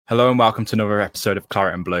Hello and welcome to another episode of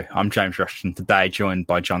Claret and Blue. I'm James Rushton, today joined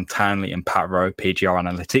by John Townley and Pat Rowe, PGR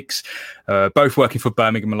Analytics, both working for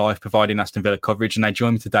Birmingham Live, providing Aston Villa coverage, and they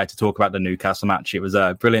joined me today to talk about the Newcastle match. It was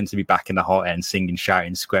brilliant to be back in the hot end, singing,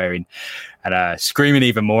 shouting, swearing, and screaming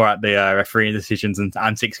even more at the refereeing decisions and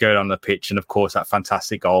antics going on the pitch, and of course that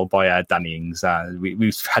fantastic goal by Danny Ings.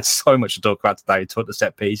 We've had so much to talk about today. We talked the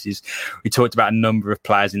set pieces, we talked about a number of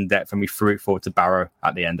players in depth, and we threw it forward to Barrow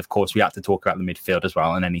at the end. Of course, we had to talk about the midfield as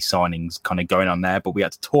well and any signings kind of going on there, but we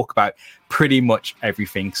had to talk about pretty much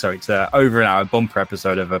everything. So it's over an hour bumper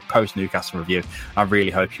episode of a post Newcastle review. I really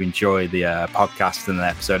hope you enjoy the podcast and the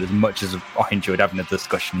episode as much as I enjoyed having a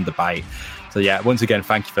discussion and debate. So yeah, once again,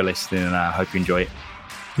 thank you for listening, and I hope you enjoy it.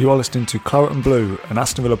 You are listening to Claret and Blue, an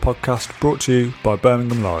Aston Villa podcast brought to you by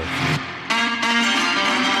Birmingham Live.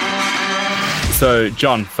 So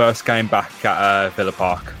John, first game back at Villa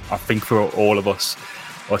Park. I think for all of us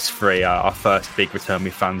three, our first big return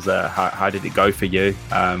with fans there. How did it go for you?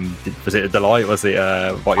 Was it a delight? Was it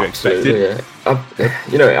what you expected?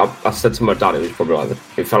 Yeah. I said to my dad, it was probably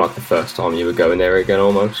it felt like the first time you were going there again,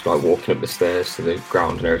 almost like walking up the stairs to the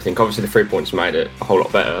ground and everything. Obviously, the 3 points made it a whole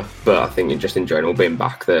lot better, but I think just in general, being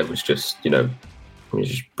back there was just, it was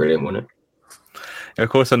just brilliant, wasn't it? Of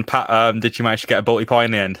course. And Pat, did you manage to get a Balti pie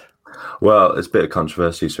in the end? Well, it's a bit of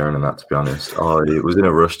controversy surrounding that, to be honest. I was in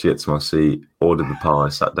a rush to get to my seat, ordered the pie,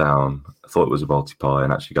 sat down, thought it was a Balti pie,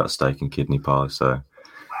 and actually got a steak and kidney pie. So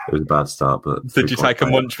it was a bad start. But did you take a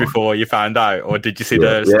munch before you found out, or did you see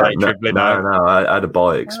the steak dribbling out? No, I had a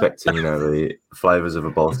bite, expecting the flavours of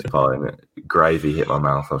a Balti pie, and gravy hit my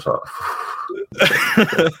mouth. I was like.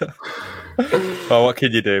 Well, what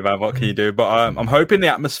can you do, man? What can you do? But I'm hoping the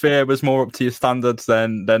atmosphere was more up to your standards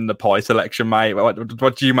than the pie selection, mate.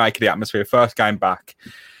 What do you make of the atmosphere? First game back.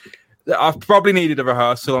 I've probably needed a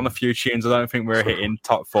rehearsal on a few tunes. I don't think we're hitting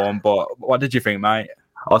top form, but what did you think, mate?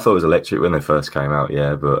 I thought it was electric when they first came out,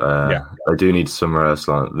 but they do need some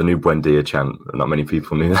rehearsal. The new Buendia chant, not many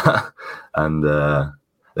people knew that. And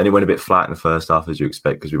then it went a bit flat in the first half, as you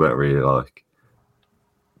expect, because we weren't really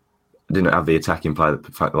didn't have the attacking play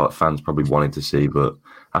that fans probably wanted to see, but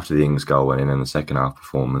after the Ings goal went in and the second half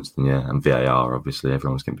performance, then and VAR, obviously,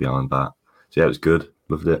 everyone was getting behind that. So yeah, it was good.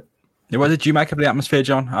 Loved it. What did you make of the atmosphere,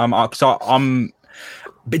 John? It's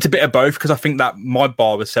a bit of both, because I think that my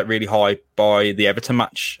bar was set really high by the Everton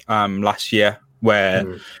match last year,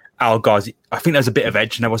 where our guys, I think there's a bit of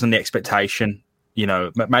edge and there wasn't the expectation.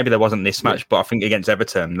 Maybe there wasn't this match, but I think against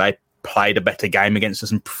Everton, they played a better game against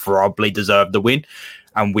us and probably deserved the win.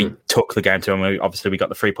 And we took the game to them. Obviously, we got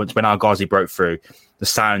the 3 points. When our Ghazi broke through, the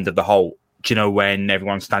sound of the whole, when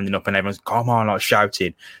everyone's standing up and everyone's, come on,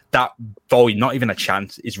 shouting, that volume, not even a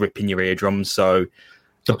chant, is ripping your eardrums. So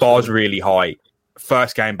the bar's really high.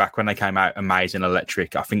 First game back when they came out, amazing,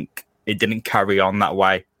 electric. I think it didn't carry on that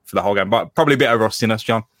way for the whole game, but probably a bit of rustiness,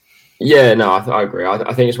 John. Yeah, no, I agree.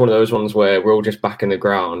 I think it's one of those ones where we're all just back in the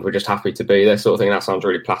ground. We're just happy to be there, sort of thing. That sounds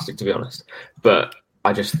really plastic, to be honest. But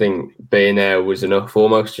I just think being there was enough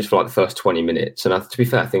almost just for the first 20 minutes. And to be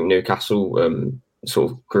fair, I think Newcastle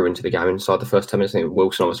sort of grew into the game inside the first 10 minutes. I think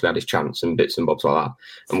Wilson obviously had his chance and bits and bobs like that.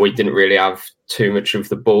 And we didn't really have too much of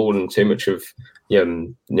the ball and too much of,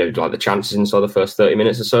 the chances inside the first 30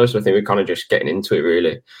 minutes or so. So I think we're kind of just getting into it,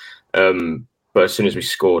 really. But as soon as we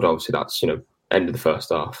scored, obviously that's, end of the first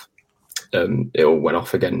half. It all went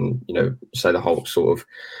off again, so the whole sort of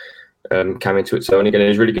came into its own again. It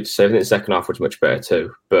was really good to see. I think the second half was much better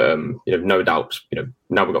too. But no doubts.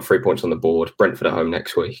 Now we've got 3 points on the board. Brentford at home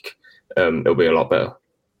next week. It'll be a lot better.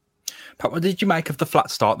 Pat, what did you make of the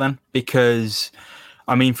flat start then? Because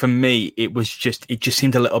for me, it just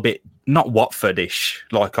seemed a little bit not Watfordish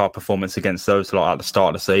like our performance against those at the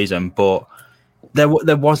start of the season, but there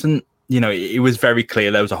wasn't. It was very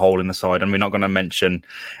clear there was a hole in the side, and we're not going to mention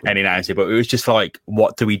any names here, but it was just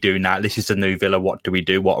what do we do now? This is the new Villa. What do we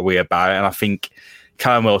do? What are we about? And I think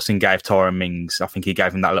Callum Wilson gave Tyrone Mings, I think he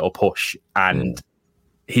gave him that little push, and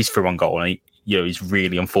he's through on goal. And he's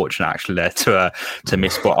really unfortunate actually there to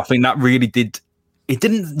miss. But I think that really did. It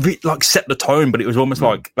didn't set the tone, but it was almost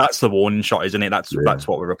like that's the warning shot, isn't it? That's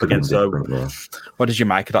what we're up against. So, what did you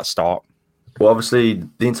make of that start? Well, obviously,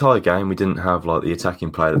 the entire game, we didn't have the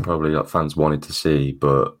attacking play that probably fans wanted to see.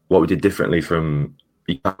 But what we did differently from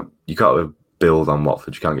you can't build on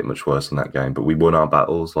Watford. You can't get much worse in that game. But we won our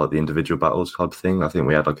battles, the individual battles type of thing. I think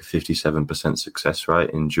we had a 57% success rate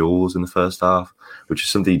in duels in the first half, which is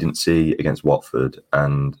something you didn't see against Watford.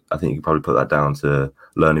 And I think you could probably put that down to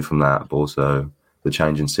learning from that, but also the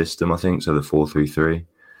change in system, I think. So the 4-3-3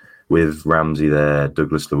 with Ramsey there,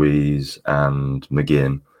 Douglas Luiz and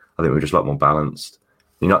McGinn. I think we're just a lot more balanced.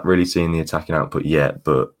 you're not really seeing the attacking output yet,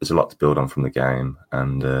 but there's a lot to build on from the game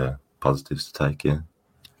and positives to take. Yeah.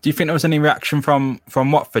 Do you think there was any reaction from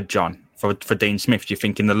Watford, John, for Dean Smith? Do you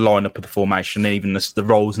think in the lineup of the formation, even the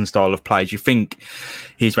roles and style of play, do you think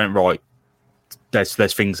he's went right? There's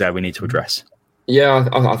things there we need to address. Yeah,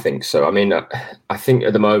 I think so. I mean, I think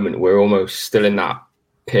at the moment we're almost still in that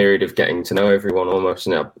period of getting to know everyone almost.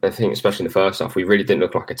 And I think especially in the first half, we really didn't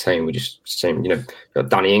look like a team. We just seemed,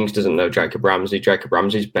 Danny Ings doesn't know Jacob Ramsey. Jacob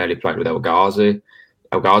Ramsey's barely played with El Ghazi.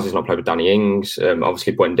 El Ghazi's not played with Danny Ings.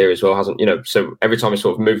 Obviously, Buendia as well hasn't, so every time we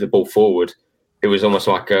sort of moved the ball forward, it was almost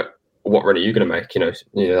like what run are you going to make,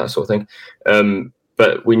 that sort of thing.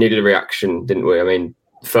 But we needed a reaction, didn't we? I mean,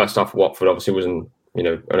 first half of Watford obviously wasn't,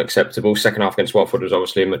 unacceptable. Second half against Watford was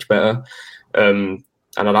obviously much better.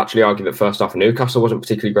 And I'd actually argue that first half of Newcastle wasn't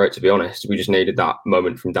particularly great, to be honest. We just needed that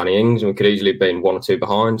moment from Danny Ings, and we could easily have been 1 or 2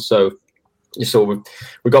 behind. So we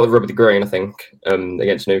got the rub of the green, I think,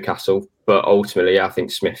 against Newcastle. But ultimately, I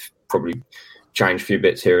think Smith probably changed a few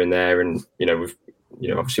bits here and there, and we've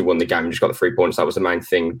obviously won the game and just got the 3 points. That was the main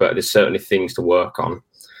thing. But there's certainly things to work on.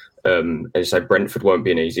 As I say, Brentford won't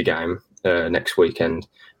be an easy game next weekend,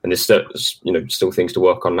 and there's still things to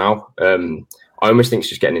work on now. I almost think it's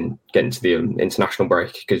just getting to the international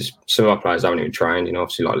break, because some of our players haven't even trained.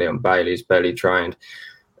 Obviously like Leon Bailey's barely trained.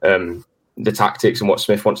 The tactics and what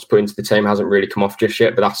Smith wants to put into the team hasn't really come off just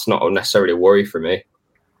yet, but that's not necessarily a worry for me.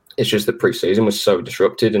 It's just that pre-season was so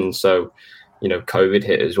disrupted, and so COVID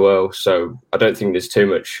hit as well. So I don't think there's too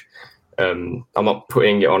much. I'm not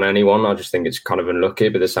putting it on anyone. I just think it's kind of unlucky,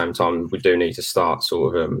 but at the same time, we do need to start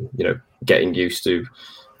sort of getting used to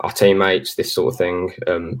our teammates, this sort of thing.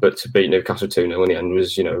 But to beat Newcastle 2-0 in the end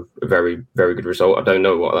was, a very, very good result. I don't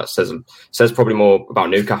know what that says. It says probably more about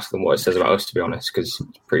Newcastle than what it says about us, to be honest, because it's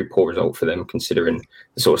a pretty poor result for them, considering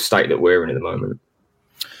the sort of state that we're in at the moment.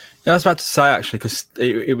 Yeah, I was about to say, actually, because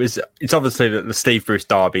it's obviously that the Steve Bruce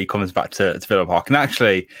derby comes back to Villa Park. And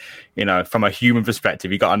actually, from a human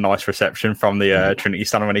perspective, he got a nice reception from the Trinity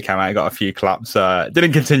Stand when he came out. He got a few claps.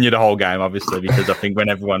 Didn't continue the whole game, obviously, because I think when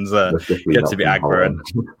everyone's gets a bit aggro, and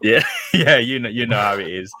you know how it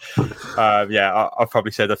is. I've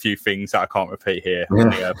probably said a few things that I can't repeat here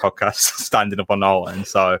on the podcast, standing up on the whole end.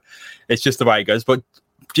 So it's just the way it goes. But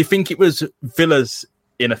do you think it was Villa's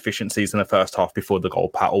inefficiencies in the first half before the goal,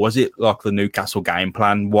 Pat, or was it like the Newcastle game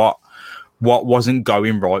plan? What wasn't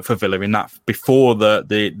going right for Villa in that before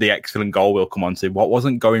the excellent goal we'll come on to? What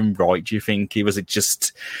wasn't going right, do you think? Was it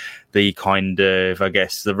just the kind of, I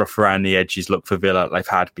guess, the rough around the edges look for Villa they've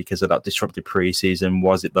had because of that disrupted pre-season?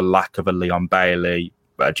 Was it the lack of a Leon Bailey,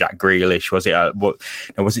 Jack Grealish?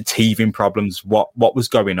 Was it teething problems? What was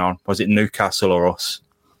going on? Was it Newcastle or us?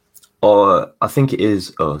 I think it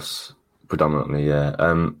is us. Predominantly, yeah.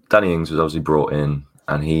 Danny Ings was obviously brought in,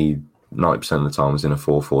 and he 90% of the time was in a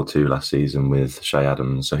 4-4-2 last season with Shay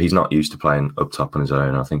Adams. So he's not used to playing up top on his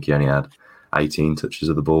own. I think he only had 18 touches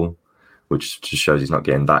of the ball, which just shows he's not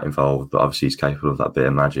getting that involved. But obviously he's capable of that bit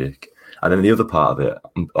of magic. And then the other part of it,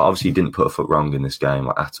 obviously he didn't put a foot wrong in this game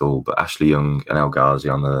at all. But Ashley Young and El Ghazi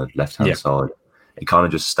on the left-hand side, it kind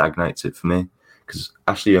of just stagnates it for me. Because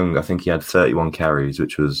Ashley Young, I think he had 31 carries,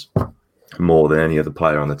 which was more than any other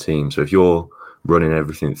player on the team. So if you're running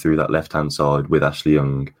everything through that left-hand side with Ashley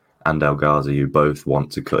Young and El Ghazi, who both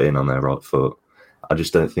want to cut in on their right foot, I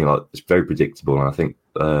just don't think it's very predictable. And I think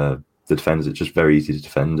the defenders, it's just very easy to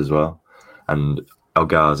defend as well. And El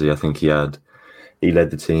Ghazi, I think he led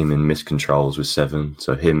the team in missed controls with 7.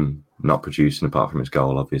 So him not producing apart from his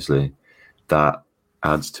goal, obviously, that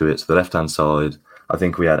adds to it. So the left-hand side, I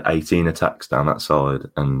think we had 18 attacks down that side,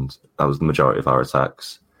 and that was the majority of our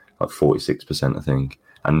attacks. Like 46%, I think,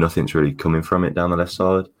 and nothing's really coming from it down the left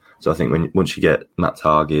side. So I think once you get Matt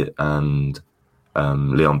Target and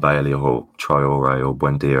Leon Bailey or Traore or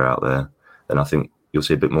Buendia out there, then I think you'll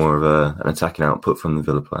see a bit more of an attacking output from the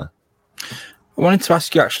Villa player. I wanted to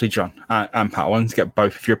ask you actually, John and Pat, I wanted to get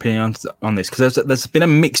both of your opinions on this, because there's been a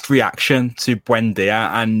mixed reaction to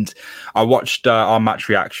Buendia, and I watched our match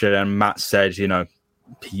reaction, and Matt said,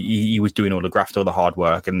 he was doing all the graft, all the hard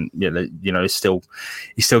work, and he's still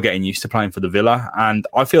getting used to playing for the Villa. And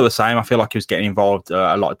I feel the same. I feel like he was getting involved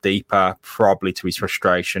a lot deeper, probably to his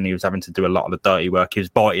frustration. He was having to do a lot of the dirty work. He was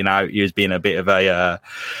biting out. He was being a bit of a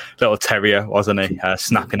little terrier, wasn't he?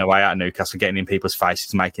 Snapping away at Newcastle, getting in people's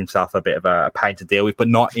faces, making himself a bit of a pain to deal with, but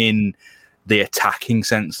not in the attacking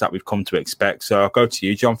sense that we've come to expect. So I'll go to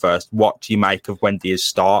you, John, first. What do you make of Wendy's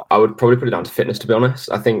start? I would probably put it down to fitness, to be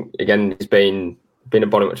honest. I think, again, he's been a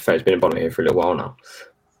bottom here for a little while now,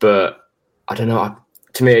 but I don't know.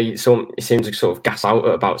 To me, it seems to sort of gas out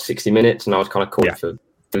at about 60 minutes, and I was kind of calling for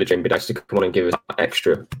Villa Dream Bidace to come on and give us that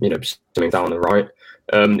extra, something down on the right.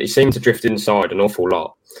 He seemed to drift inside an awful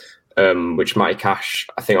lot, which Matty Cash,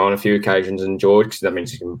 I think, on a few occasions enjoyed, because that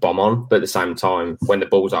means he can bomb on. But at the same time, when the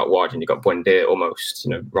ball's out wide and you've got Buendia almost,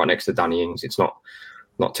 right next to Danny Ings, it's not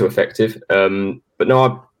too effective. But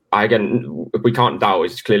no, I again, we can't doubt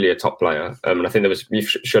he's clearly a top player. And I think you've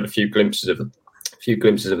showed a few glimpses of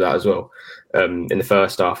that as well. In the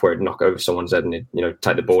first half, where he'd knock over someone's head and he'd,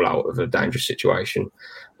 take the ball out of a dangerous situation.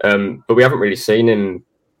 But we haven't really seen him,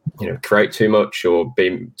 create too much or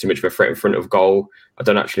be too much of a threat in front of goal. I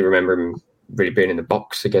don't actually remember him really being in the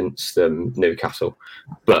box against Newcastle.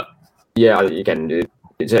 But yeah, again,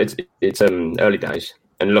 it's early days,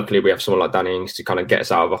 and luckily we have someone like Danny Ings to kind of get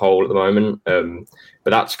us out of a hole at the moment. But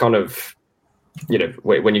that's kind of,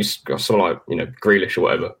 when you got someone like Grealish or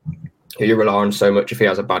whatever, who you rely on so much. If he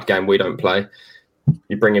has a bad game, we don't play.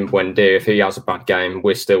 You bring in Buendia. If he has a bad game,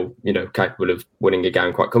 we're still, capable of winning a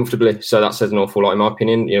game quite comfortably. So that says an awful lot, in my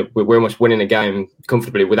opinion. We're almost winning a game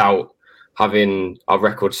comfortably without having our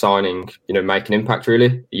record signing, make an impact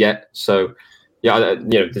really yet. So, yeah,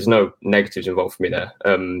 there's no negatives involved for me there.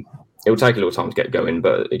 It will take a little time to get going,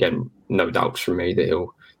 but again, no doubts from me that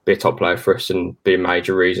he'll be a top player for us and be a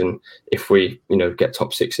major reason if we, get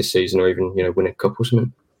top 6 this season or even, win a cup or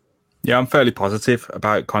something. Yeah, I'm fairly positive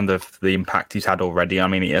about kind of the impact he's had already. I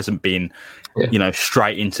mean, he hasn't been,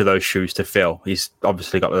 straight into those shoes to fill. He's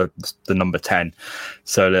obviously got the number 10.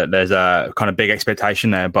 So there's a kind of big expectation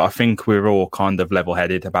there. But I think we're all kind of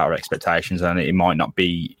level-headed about our expectations, and it might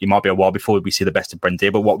be a while before we see the best of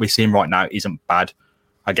Buendia. But what we're seeing right now isn't bad,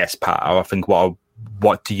 I guess, Pat. I think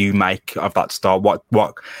what do you make of that start?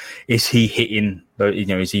 What is he hitting?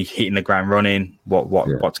 Is he hitting the ground running?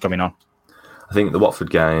 What's going on? I think the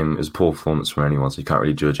Watford game is a poor performance from anyone, so you can't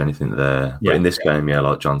really judge anything there. But in this game,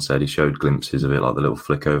 like John said, he showed glimpses of it, like the little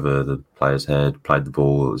flick over the player's head, played the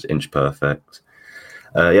ball, it was inch perfect.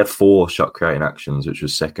 He had 4 shot-creating actions, which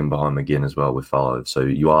was second behind McGinn as well with 5. So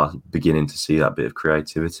you are beginning to see that bit of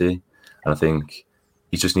creativity. And I think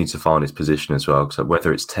he just needs to find his position as well, because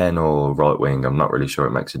whether it's 10 or right wing, I'm not really sure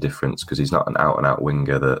it makes a difference, because he's not an out-and-out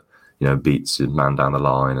winger that beats a man down the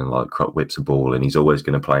line and whips a ball, and he's always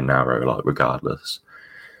going to play narrow, regardless.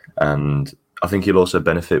 And I think he'll also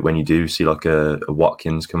benefit when you do see a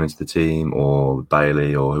Watkins come into the team, or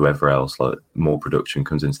Bailey, or whoever else, more production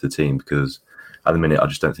comes into the team, because at the minute I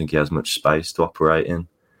just don't think he has much space to operate in.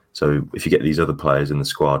 So if you get these other players in the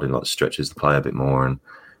squad, and stretches the play a bit more, and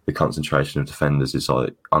the concentration of defenders is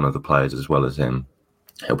on other players as well as him,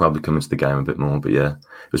 he'll probably come into the game a bit more. But yeah,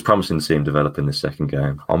 it was promising to see him develop in the second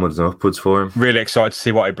game. Onwards and upwards for him. Really excited to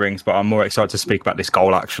see what he brings, but I'm more excited to speak about this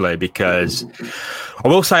goal actually, because I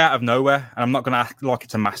will say out of nowhere, and I'm not going to act like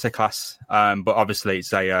it's a masterclass, but obviously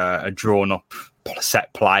it's a drawn up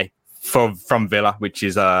set play from Villa, which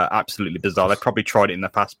is absolutely bizarre. They've probably tried it in the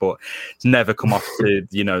past, but it's never come off to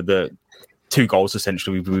the 2 goals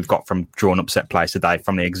essentially we've got from drawn up set plays today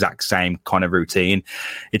from the exact same kind of routine.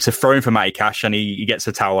 It's a throw in for Matty Cash, and he gets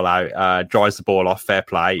the towel out, dries the ball off, fair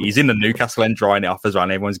play. He's in the Newcastle end drying it off as well,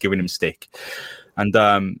 and everyone's giving him stick. And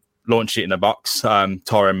launched it in the box.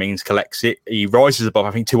 Tyrone Mings collects it. He rises above,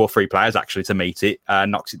 I think, 2 or 3 players actually to meet it,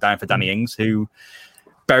 knocks it down for Danny Ings, who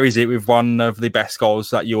buries it with one of the best goals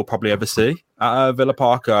that you'll probably ever see at Villa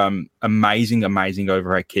Park. Amazing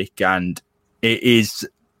overhead kick, and it is...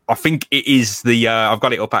 I think it is I've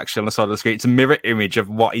got it up actually on the side of the screen. It's a mirror image of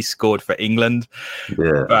what he scored for England.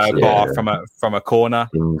 From a corner.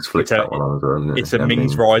 It's a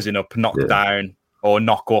Mings rising up, knocked down or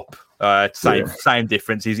knock up. Same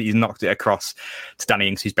difference. He's knocked it across to Danny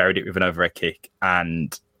Ings, who's buried it with an overhead kick.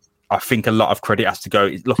 And I think a lot of credit has to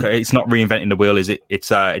go. Look, it's not reinventing the wheel, is it?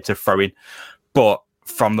 It's a throw-in. But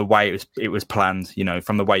from the way it was planned,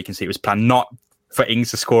 from the way you can see it was planned, not for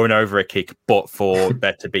Ings to score an over a kick, but for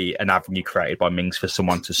there to be an avenue created by Mings for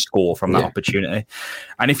someone to score from that opportunity.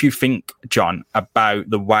 And if you think, John, about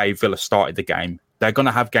the way Villa started the game, they're going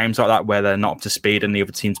to have games like that where they're not up to speed and the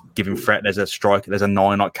other team's giving threat. There's a striker, there's a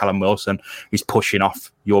 9 like Callum Wilson who's pushing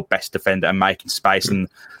off your best defender and making space, and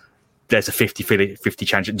there's a 50-50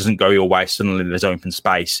 chance it doesn't go your way. Suddenly there's open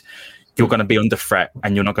space. You're going to be under threat,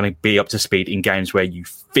 and you're not going to be up to speed in games where you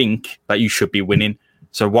think that you should be winning.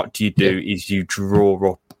 So what do? Is you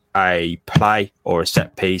draw up a play or a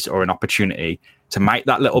set piece or an opportunity to make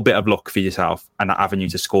that little bit of luck for yourself and that avenue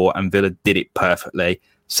to score. And Villa did it perfectly,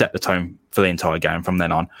 set the tone for the entire game from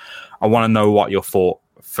then on. I want to know what your thought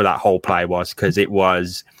for that whole play was, because it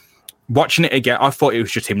was... Watching it again, I thought it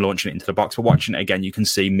was just him launching it into the box, but watching it again, you can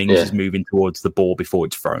see Mings is moving towards the ball before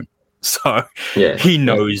it's thrown. So he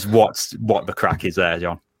knows what the crack is there,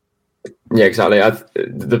 John. Yeah, exactly.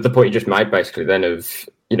 The point you just made, basically, then of,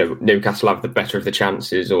 Newcastle have the better of the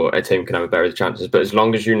chances, or a team can have a better of the chances. But as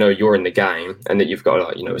long as you know you're in the game and that you've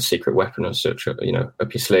got a secret weapon or such, up your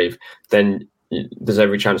sleeve, then there's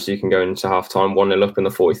every chance that you can go into half time 1-0 up in the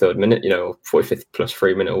 43rd minute, or 45th plus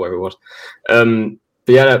 3 minute or whatever it was.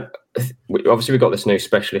 But yeah, obviously we've got this new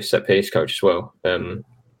specialist set piece coach as well,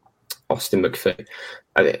 Austin McPhee.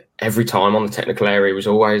 Every time on the technical area, he was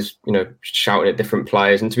always shouting at different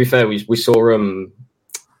players. And to be fair, we saw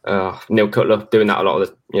Neil Cutler doing that a lot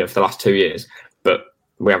of the for the last 2 years, but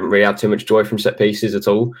we haven't really had too much joy from set pieces at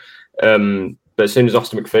all. But as soon as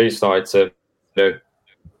Austin McPhee started to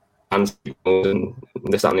and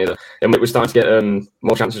this, that, and the other, and we're starting to get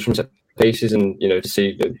more chances from set pieces, and to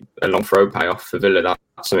see a long throw pay off for Villa.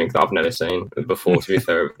 That's something that I've never seen before, to be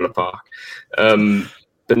fair, at Villa Park.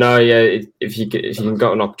 But no, yeah, if you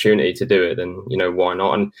got an opportunity to do it, then why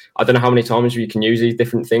not? And I don't know how many times you can use these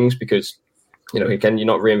different things, because again, you're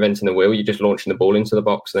not reinventing the wheel. You're just launching the ball into the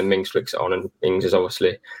box, and then Mings flicks it on, and Mings is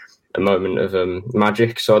obviously a moment of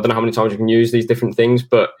magic. So I don't know how many times you can use these different things,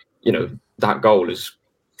 but that goal has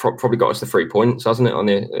probably got us the 3 points, hasn't it? On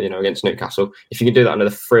the against Newcastle, if you can do that another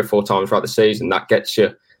 3 or 4 times throughout the season, that gets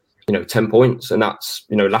you 10 points, and that's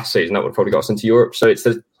last season that would probably got us into Europe. So it's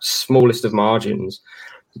the smallest of margins,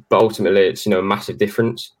 but ultimately it's a massive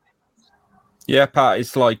difference. Yeah, Pat,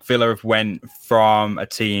 it's like Villa have went from a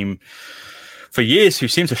team for years who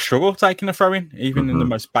seem to struggle taking a throw-in, even in the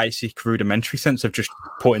most basic, rudimentary sense of just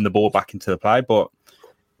putting the ball back into the play. But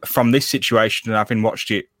from this situation, and having watched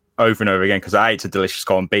it over and over again, because it's a delicious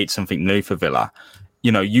goal and beat something new for Villa.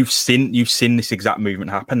 You've seen this exact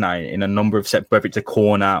movement happen now in a number of sets, whether it's a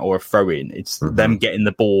corner or a throw-in. It's them getting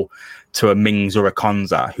the ball to a Mings or a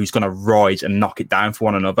Konza who's going to rise and knock it down for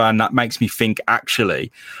one another. And that makes me think,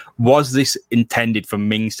 actually, was this intended for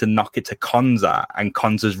Mings to knock it to Konza, and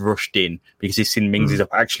Konza's rushed in because he's seen Mings is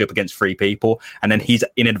actually up against 3 people, and then he's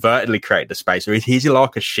inadvertently created the space? Or is he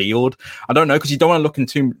like a shield? I don't know, because you don't want to look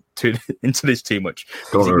into this too much.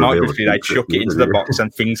 Because it might just be they chuck it into the box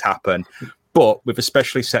and things happen. But with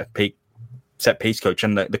especially set piece coach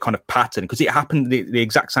and the kind of pattern, because it happened, the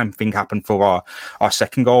exact same thing happened for our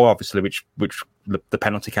second goal, obviously, which the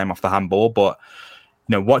penalty came off the handball. But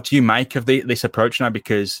what do you make of this approach now?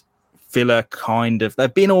 Because Villa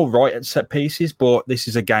they've been all right at set pieces, but this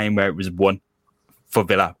is a game where it was won for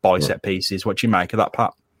Villa by set pieces. What do you make of that,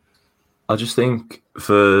 Pat? I just think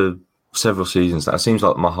for several seasons now, it seems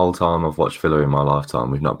like my whole time I've watched Villa in my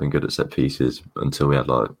lifetime, we've not been good at set pieces until we had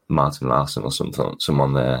like Martin Larsson or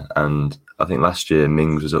someone there. And I think last year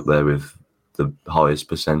Mings was up there with the highest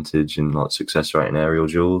percentage in like success rate in aerial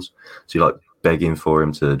duels. So you're like begging for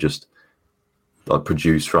him to just like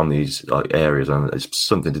produce from these like areas, and it's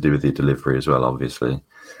something to do with the delivery as well, obviously.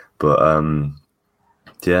 But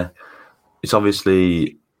yeah, it's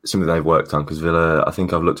obviously something they've worked on, because Villa, I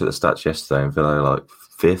think I've looked at the stats yesterday, and Villa are like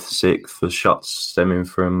 5th, 6th for shots stemming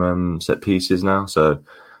from set pieces now. So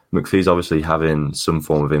McPhee's obviously having some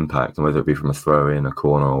form of impact, and whether it be from a throw-in, a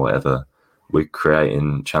corner, or whatever, we're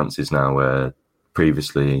creating chances now where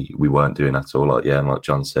previously we weren't doing at all. Like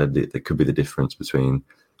John said, there could be the difference between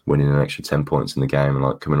winning an extra 10 points in the game and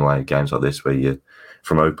like coming away at games like this where you're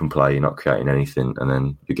from open play, you're not creating anything, and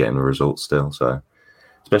then you're getting the result still. So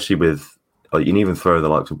especially with, like, you can even throw the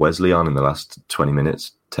likes of Wesley on in the last 20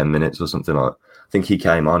 minutes, 10 minutes or something. Like, I think he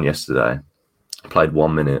came on yesterday, played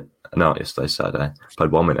 1 minute, no, yesterday, Saturday,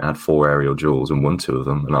 played 1 minute, had 4 aerial duels and won 2 of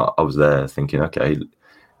them. And I was there thinking, okay,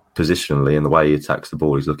 positionally and the way he attacks the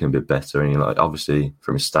ball, he's looking a bit better. And like, obviously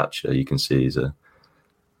from his stature, you can see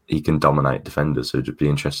he can dominate defenders. So it'd be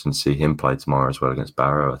interesting to see him play tomorrow as well against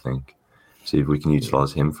Barrow, I think. See if we can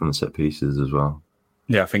utilise him from the set pieces as well.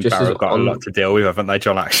 Yeah, I think Barrow have got a lot to deal with, haven't they,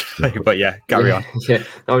 John, actually? But yeah, carry on. Yeah,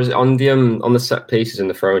 I was on the set pieces and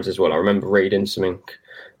the throw-ins as well. I remember reading something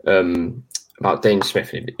about Dean Smith.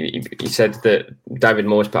 He said that David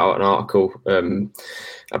Moyes put out an article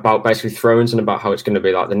about basically throw-ins and about how it's going to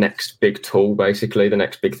be like the next big tool, basically, the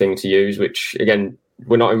next big thing to use, which, again,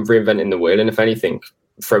 we're not reinventing the wheel. And if anything,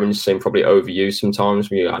 throw-ins seem probably overused sometimes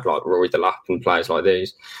when you had like Rory Delap and players like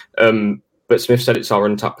these. But Smith said it's our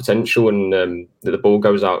untapped potential, and that the ball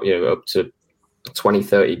goes out, up to 20,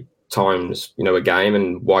 30 times, a game.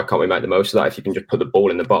 And why can't we make the most of that? If you can just put the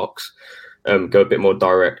ball in the box, go a bit more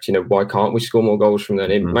direct, why can't we score more goals from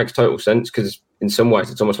there? It makes total sense, because in some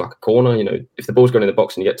ways it's almost like a corner. If the ball's going in the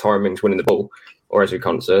box and you get Tyrone Mings winning the ball, or as we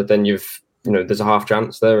concert, then there's a half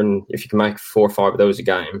chance there. And if you can make 4 or 5 of those a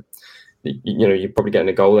game, you're probably getting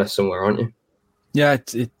a goal there somewhere, aren't you? Yeah,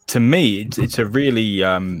 to me, it's a really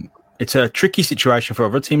it's a tricky situation for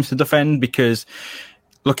other teams to defend, because,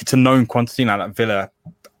 look, it's a known quantity now that Villa,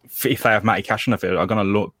 if they have Matty Cash on the field, are going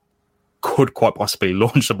to look could quite possibly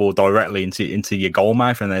launch the ball directly into your goal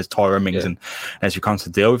mouth, and there's Tyrone Mings and as you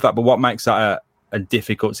can't deal with that. But what makes that a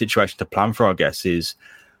difficult situation to plan for, I guess, is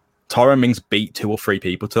Tyrone Mings beat 2 or 3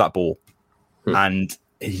 people to that ball, and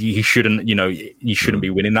you shouldn't be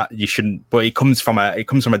winning that. You shouldn't. But it comes from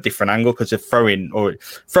a different angle, because a throwing,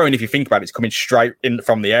 if you think about it, it's coming straight in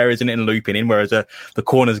from the air, isn't it, and looping in, whereas the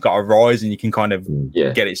corner's got to rise and you can kind of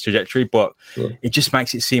get its trajectory. But it just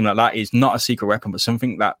makes it seem like that is not a secret weapon, but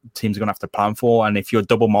something that teams are going to have to plan for. And if you're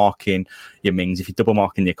double marking your Mings, if you're double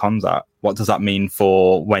marking your Konzat, what does that mean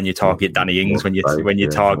for when you target Danny Ings, when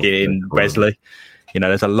you're targeting Wesley?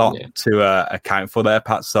 There's a lot to account for there,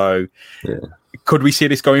 Pat. So could we see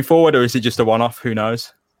this going forward, or is it just a one-off? Who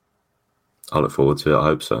knows? I look forward to it. I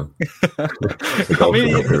hope so. I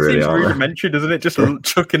mean, it seems rudimentary, doesn't it? Just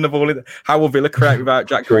chucking the ball in. How will Villa create without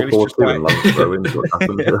Jack Grealish?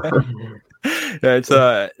 It's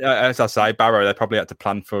as I say, Barrow, they probably had to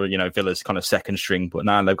plan for Villa's kind of second string, but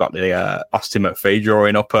now they've got the Austin McPhee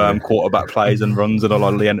drawing up quarterback plays and runs, and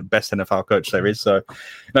all the best NFL coach there is. So,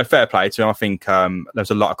 fair play to him. I think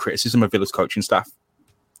there's a lot of criticism of Villa's coaching staff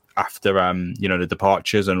after the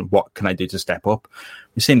departures, and what can they do to step up.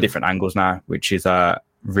 We've seen different angles now, which is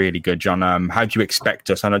really good, John. How do you expect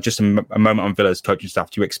us, and just a moment on Villa's coaching staff,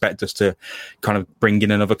 do you expect us to kind of bring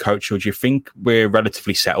in another coach, or do you think we're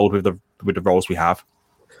relatively settled with the roles we have?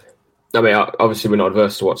 I mean, obviously we're not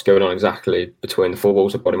adverse to what's going on exactly between the 4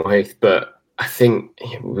 walls of Bodymoor Heath, but I think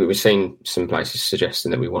we were seeing some places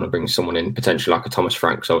suggesting that we want to bring someone in, potentially like a Thomas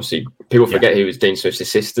Franks. Obviously, people forget he was Dean Smith's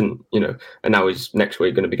assistant, and now he's next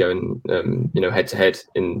week going to be going, head to head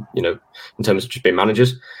in terms of just being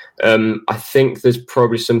managers. I think there's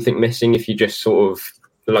probably something missing if you just sort of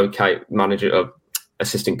locate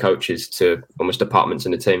assistant coaches to almost departments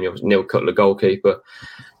in the team. You have Neil Cutler, goalkeeper,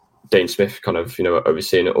 Dean Smith, kind of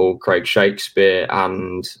overseeing it all, Craig Shakespeare,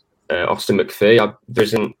 and Austin McPhee. There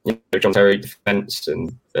isn't John Terry defence,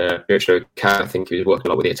 and I think he was working a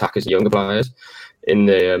lot with the attackers and younger players in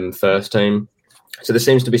the first team. So there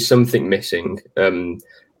seems to be something missing.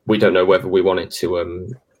 We don't know whether we wanted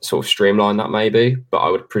to sort of streamline that maybe, but I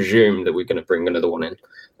would presume that we're going to bring another one in.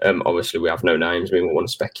 Obviously, we have no names. We won't want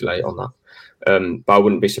to speculate on that. But I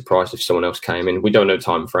wouldn't be surprised if someone else came in. We don't know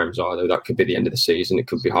time frames either. That could be the end of the season. It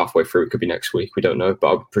could be halfway through. It could be next week. We don't know. But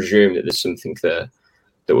I would presume that there's something there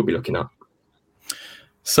that we'll be looking at.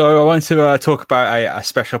 So I want to talk about a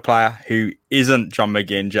special player who isn't John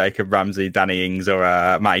McGinn, Jacob Ramsey, Danny Ings, or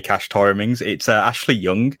Matty Cash, Tyrone Mings. It's Ashley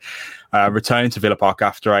Young, returning to Villa Park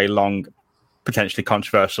after a long, potentially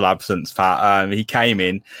controversial absence. He came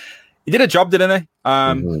in. He did a job, didn't he?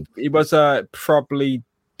 It was probably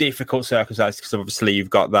difficult circumstances, because obviously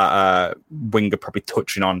you've got that winger probably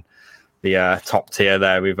touching on the top tier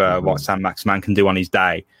there with what Sam Maximan can do on his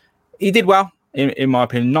day. He did well. In my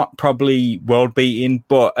opinion, not probably world beating,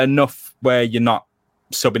 but enough where you're not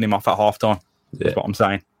subbing him off at half time. That's what I'm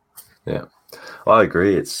saying. Yeah, well, I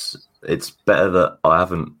agree. It's better that I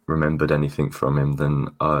haven't remembered anything from him than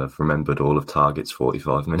I've remembered all of Target's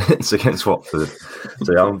 45 minutes against Watford.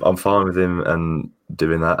 So yeah, I'm fine with him and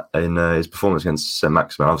doing that. In his performance against St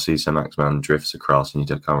Maximin, obviously St Maximin drifts across and he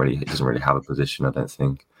doesn't really have a position, I don't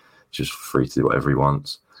think. He's just free to do whatever he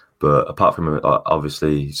wants. But apart from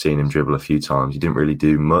obviously seeing him dribble a few times, he didn't really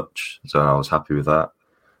do much. So I was happy with that.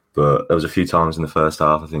 But there was a few times in the first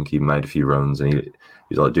half, I think he made a few runs and he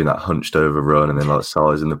was like doing that hunched over run and then like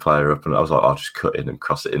sizing the player up. And I was like, I'll just cut in and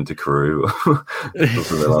cross it into Carew.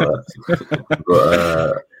 Something like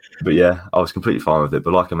that. But yeah, I was completely fine with it.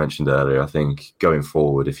 But like I mentioned earlier, I think going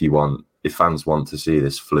forward, if fans want to see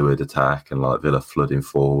this fluid attack and like Villa flooding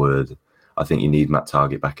forward, I think you need Matt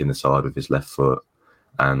Target back in the side with his left foot.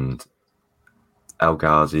 And El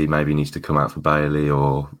Ghazi maybe needs to come out for Bailey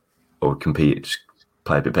or compete, just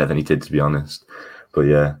play a bit better than he did, to be honest. But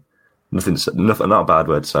yeah, nothing, not a bad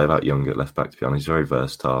word to say about Young at left back, to be honest. He's very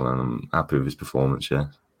versatile and I'm happy with his performance, yeah.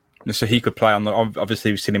 So he could play on the.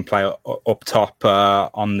 Obviously, we've seen him play up top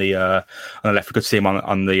on the left. We could see him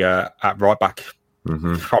on the at right back.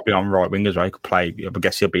 Mm-hmm. Probably on right wing as well. He could play. I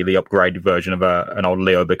guess he'll be the upgraded version of an old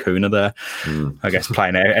Leo Bacuna there. I guess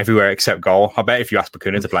playing everywhere except goal. I bet if you asked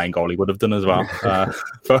Bacuna to play in goal, he would have done as well.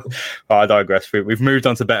 But I digress. We've moved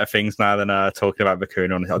on to better things now than talking about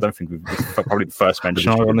Bacuna. I don't think we've probably the first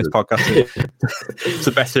mention on this podcast. It's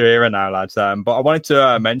a better era now, lads. But I wanted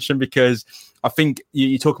to mention, because I think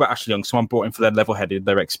you talk about Ashley Young, someone brought in for their level-headed,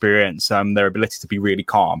 their experience, their ability to be really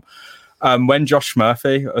calm. When Josh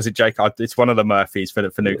Murphy, or is it Jake? It's one of the Murphys for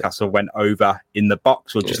Newcastle, went over in the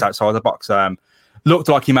box or just outside the box. Looked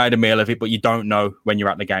like he made a meal of it, but you don't know when you're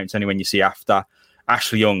at the game. It's only when you see after.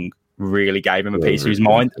 Ashley Young really gave him a piece of his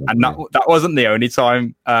mind. And that wasn't the only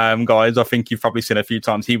time, guys. I think you've probably seen a few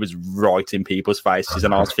times he was right in people's faces,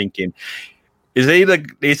 and I was thinking, is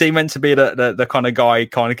he meant to be the kind of guy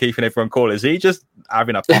kind of keeping everyone cool? Is he just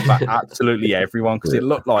having a pop at absolutely everyone? Because it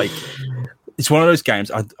looked like it's one of those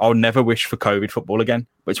games I'll never wish for COVID football again,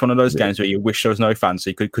 but it's one of those games where you wish there was no fans,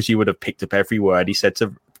 because you would have picked up every word he said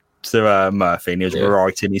to Murphy, and he was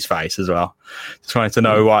right in his face as well. Just wanted to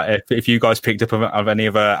know if you guys picked up of any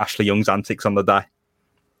of Ashley Young's antics on the day.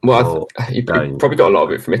 Well, he probably got a lot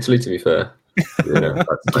of it from Italy, to be fair.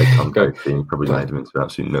 Probably made him into an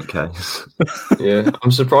absolute nutcase. Yeah,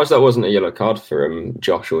 I'm surprised that wasn't a yellow card for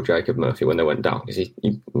Josh or Jacob Murphy when they went down, because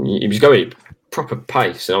he was going proper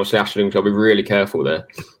pace, and obviously Ashley Young's got to be really careful there.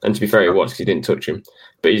 And to be fair, he was, because he didn't touch him,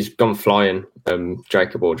 but he's gone flying.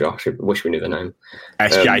 Jacob or Josh, I wish we knew the name.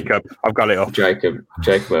 It's Jacob. I've got it up. Jacob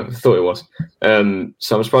Murphy. I thought it was.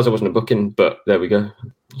 So I'm surprised I wasn't a booking, but there we go.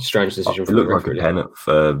 Strange decision. It looked like a pen at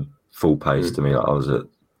full pace to me. Like I was at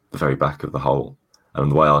the very back of the hole,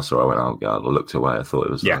 and the way I saw it, I went, "Oh God!" I looked away. I thought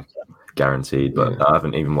it was guaranteed, but I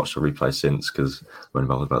haven't even watched the replay since, because I'm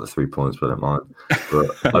involved about the 3 points, but I don't mind.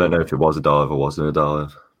 But I don't know if it was a dive or wasn't a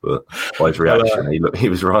dive. But by his reaction, he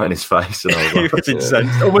was right in his face, and I was like, it was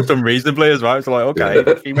incensed, almost unreasonably as well. It's like, okay,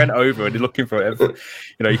 if he went over and he's looking for it,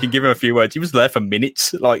 you can give him a few words. He was there for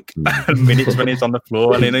minutes, minutes when he's on the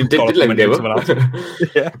floor, and then he went into someone else.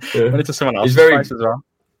 Went into someone else's face as well.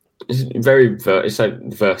 It's a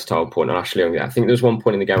versatile point on Ashley Young. I think there was one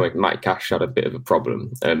point in the game where Mike Cash had a bit of a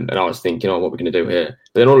problem, and I was thinking, what are we going to do here?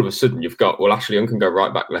 But then all of a sudden you've got, Ashley Young can go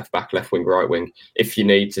right back, left wing, right wing, if you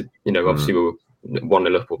need to. Obviously we were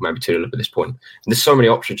 1-0 up or maybe 2-0 up at this point. And there's so many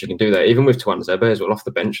options you can do there. Even with Tuan Zebe as well off the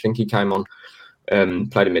bench, I think he came on,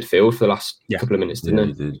 played in midfield for the last couple of minutes,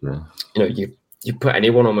 didn't he? He did, You put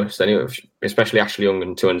anyone almost anyway, especially Ashley Young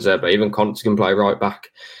and Tuan Zebe. Even Conte can play right back.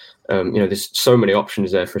 There's so many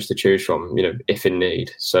options there for us to choose from, if in need.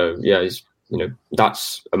 So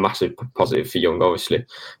that's a massive positive for Young, obviously.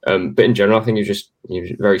 But in general, I think he was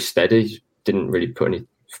very steady. He didn't really put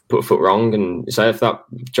a foot wrong. And say if that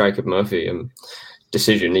Jacob Murphy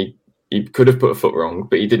decision, he could have put a foot wrong,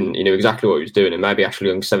 but he didn't. He knew exactly what he was doing. And maybe Ashley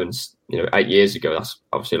Young 8 years ago, that's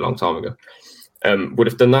obviously a long time ago, would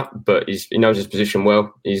have done that. But he knows his position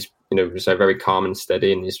well. He's very calm and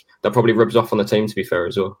steady, and that probably rubs off on the team, to be fair,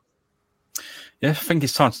 as well. Yeah, I think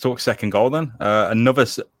it's time to talk second goal then. I know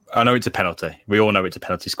it's a penalty. We all know it's a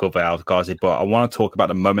penalty scored by Al-Ghazi, but I want to talk about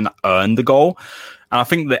the moment that earned the goal. And I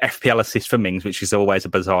think the FPL assist for Mings, which is always a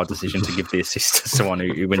bizarre decision to give the assist to someone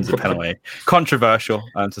who wins the penalty. Controversial,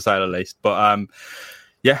 to say the least. But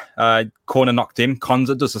corner knocked in.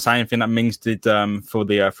 Konza does the same thing that Mings did for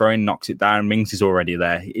the throw-in, knocks it down. Mings is already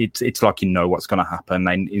there. It's like what's going to happen.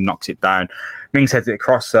 He knocks it down. Mings heads it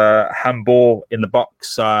across, handball in the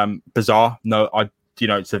box. Bizarre. No,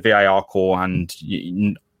 it's a VAR call, and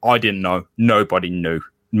I didn't know. Nobody knew.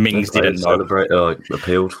 Mings didn't know.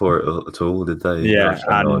 Appealed for it at all, did they? Yeah,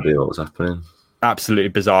 I had no idea what was happening. Absolutely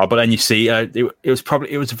bizarre. But then you see, it was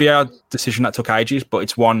a VAR decision that took ages, but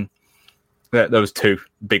it's one. There was two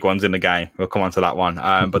big ones in the game. We'll come on to that one.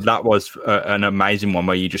 But that was an amazing one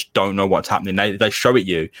where you just don't know what's happening. They show it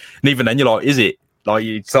you, and even then you're like, is it? Like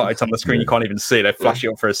it's on the screen, you can't even see it. They flash it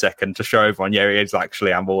up for a second to show everyone, it is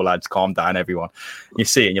actually handball, lads, calm down, everyone. You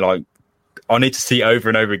see it and you're like, I need to see it over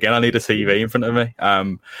and over again. I need a TV in front of me.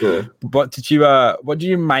 What do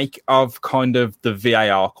you make of kind of the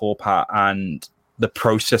VAR call, Pat, and the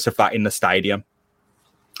process of that in the stadium?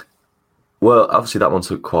 Well, obviously that one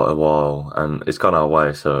took quite a while, and it's gone our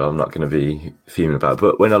way, so I'm not going to be fuming about it.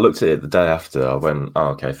 But when I looked at it the day after, I went, oh,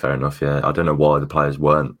 okay, fair enough, yeah. I don't know why the players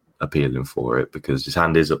weren't appealing for it, because his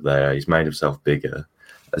hand is up there. He's made himself bigger.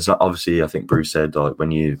 It's not, obviously, I think Bruce said, like, when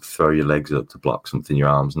you throw your legs up to block something, your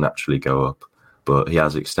arms naturally go up. But he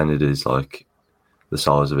has extended his, the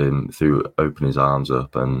size of him through opening his arms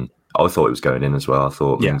up, and I thought it was going in as well. I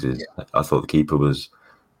thought I thought the keeper was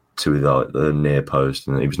to the near post,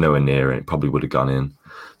 and he was nowhere near it. It probably would have gone in.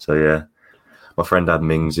 So yeah, my friend had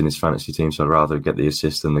Mings in his fantasy team, so I'd rather get the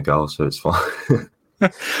assist than the goal. So it's fine.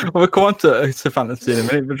 We'll come on to fantasy in a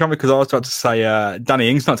minute, but because I was about to say Danny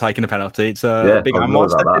Ings not taking a penalty. It's a big more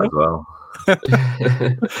about that as well.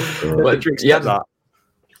 Well,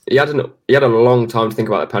 he had a long time to think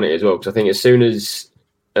about the penalty as well, because I think as soon as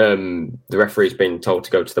the referee's been told to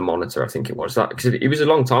go to the monitor, I think it was that, because it was a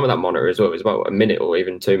long time at that monitor as well. It was about a minute or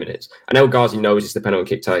even 2 minutes. And El Ghazi knows it's the penalty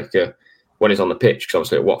kick taker when he's on the pitch, because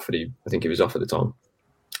obviously at Watford, I think he was off at the time.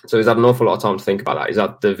 So he's had an awful lot of time to think about that. He's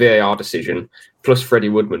had the VAR decision plus Freddie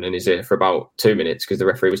Woodman in his ear for about 2 minutes, because the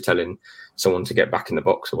referee was telling someone to get back in the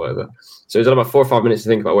box or whatever. So he's had about 4 or 5 minutes to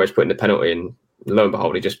think about where he's putting the penalty, and lo and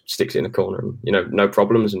behold, he just sticks it in the corner, and no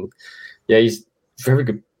problems. And yeah, he's a very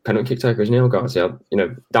good penalty kick taker, isn't he, guys? Yeah,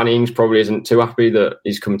 Danny Ings probably isn't too happy that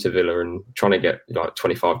he's coming to Villa and trying to get like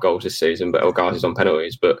 25 goals this season, but El Ghazi's on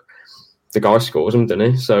penalties, but the guy scores them,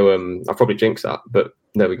 doesn't he? So I probably jinxed that, but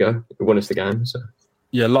there we go. It won us the game. So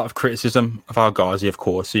yeah, a lot of criticism of El Ghazi, of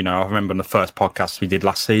course. I remember in the first podcast we did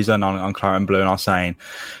last season on Claret and Blue, and I was saying,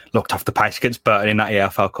 looked off the pace against Burton in that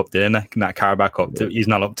EFL Cup, didn't he? In that Carabao Cup. Yeah. He's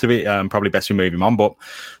not up to it. Probably best we move him on, but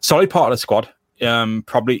solid part of the squad.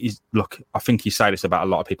 Probably I think you say this about a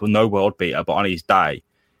lot of people, no world beater, but on his day,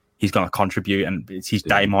 he's going to contribute, and his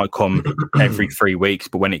day might come every 3 weeks,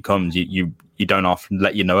 but when it comes, you don't often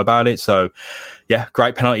let you know about it. So, yeah,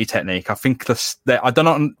 great penalty technique. I think I don't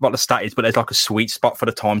know what the stat is, but there's like a sweet spot for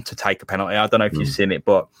the time to take a penalty. I don't know if you've seen it,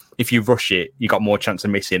 but if you rush it, you got more chance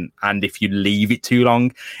of missing. And if you leave it too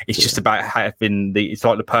long, it's just about having it's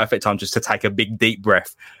like the perfect time just to take a big deep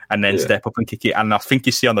breath and then step up and kick it. And I think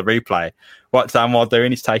you see on the replay what Samuel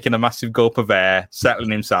doing is taking a massive gulp of air,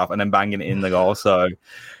 settling himself, and then banging it in the goal. So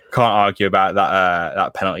can't argue about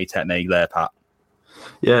that penalty technique there, Pat.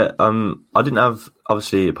 Yeah, I didn't have,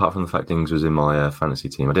 obviously, apart from the fact Ings was in my fantasy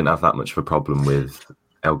team, I didn't have that much of a problem with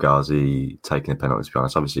El Ghazi taking a penalty, to be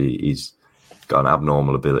honest. Obviously, he's got an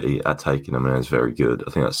abnormal ability at taking them, and it's very good.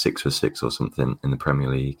 I think that's 6 for 6 or something in the Premier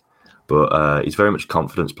League. But he's very much a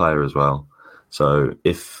confidence player as well. So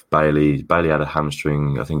if Bailey had a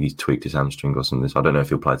hamstring, I think he's tweaked his hamstring or something. So I don't know if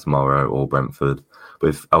he'll play tomorrow or Brentford. But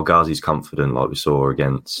if El Ghazi's confident, like we saw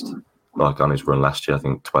against, like on his run last year, I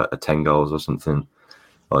think 10 goals or something.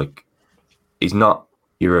 Like, he's not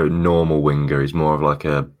your normal winger. He's more of like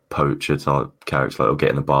a poacher type character. Like, he'll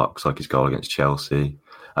get in the box, like his goal against Chelsea.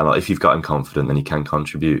 And like, if you've got him confident, then he can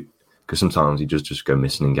contribute. Because sometimes he just go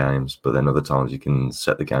missing in games, but then other times you can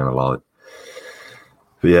set the game alight.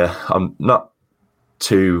 But yeah, I'm not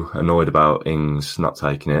too annoyed about Ings not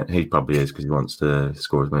taking it. He probably is because he wants to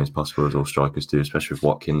score as many as possible, as all strikers do, especially with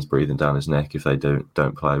Watkins breathing down his neck if they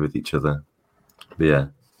don't play with each other. But yeah,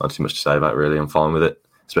 not too much to say about it, really. I'm fine with it,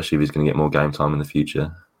 especially if he's going to get more game time in the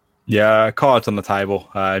future. Yeah, cards on the table,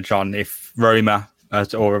 John. If Roma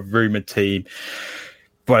or a rumoured team,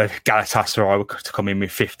 well, if Galatasaray were to come in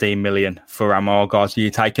with 15 million for El Ghazi, are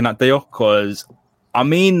you taking that deal? Because, I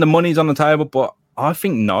mean, the money's on the table, but I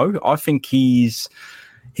think no. I think he's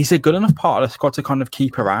a good enough part of the squad to kind of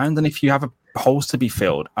keep around. And if you have holes to be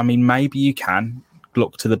filled, I mean, maybe you can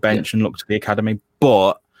look to the bench and look to the academy.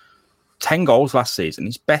 But 10 goals last season,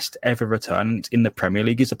 his best ever return in the Premier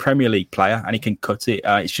League. He's a Premier League player and he can cut it.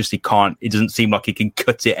 It's just it doesn't seem like he can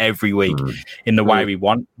cut it every week in the way we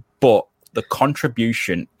want. But the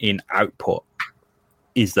contribution in output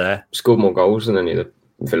is there. Scored more goals than any of the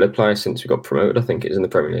Villa players since we got promoted, I think it is, in the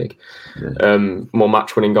Premier League. Yeah. More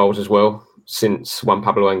match-winning goals as well since Juan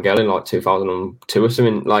Pablo Angel in like 2002 or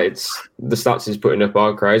something. Like, it's the stats he's putting up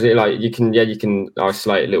are crazy. Like, you can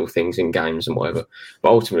isolate little things in games and whatever,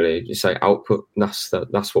 but ultimately you say output. That's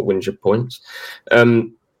what wins your points. I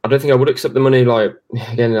don't think I would accept the money. Like,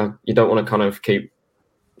 again, you don't want to kind of keep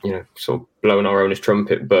sort of blowing our owners'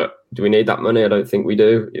 trumpet, but do we need that money? I don't think we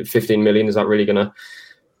do. 15 million, is that really gonna,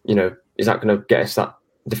 is that going to get us that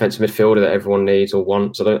defensive midfielder that everyone needs or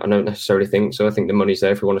wants? I don't necessarily think so. I think the money's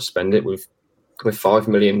there if we want to spend it. With £5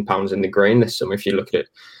 million in the green this summer, if you look at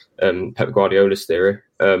it, Pep Guardiola's theory.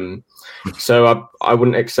 So I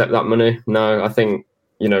wouldn't accept that money. No, I think,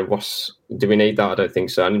 do we need that? I don't think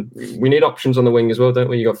so. And we need options on the wing as well, don't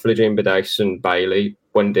we? You got Philogene Badace, Bailey,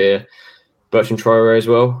 Buendia, Bertrand Traore as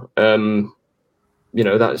well.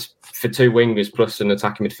 That's for 2 wingers plus an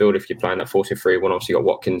attacking midfield if you're playing that 4-3-1. Obviously, you got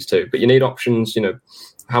Watkins too. But you need options.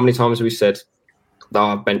 How many times have we said that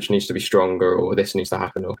our bench needs to be stronger, or this needs to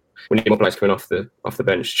happen, or we need more players coming off the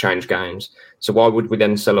bench to change games? So why would we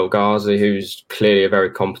then sell El Ghazi, who's clearly a very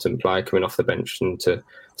competent player coming off the bench, and to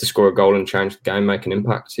score a goal and change the game, make an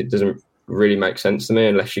impact? It doesn't really make sense to me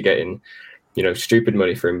unless you're getting stupid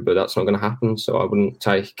money for him, but that's not going to happen. So I wouldn't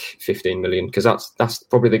take 15 million because that's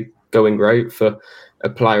probably the going rate for a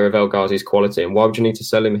player of El Ghazi's quality. And why would you need to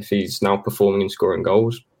sell him if he's now performing and scoring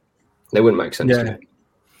goals? They wouldn't make sense to me.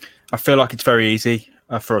 I feel like it's very easy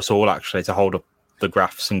for us all actually to hold up the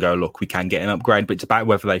graphs and go, look, we can get an upgrade, but it's about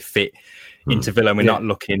whether they fit into Villa. And we're not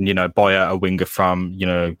looking, buy a winger from,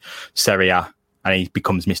 Serie A and he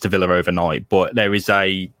becomes Mr. Villa overnight. But there is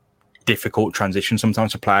a difficult transition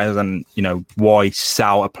sometimes for players, and why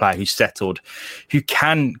sell a player who's settled, who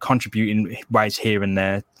can contribute in ways here and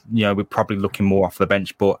there. We're probably looking more off the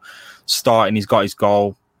bench, but starting, he's got his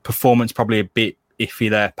goal. Performance probably a bit iffy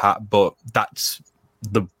there, Pat, but that's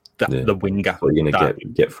the winger. What you're going to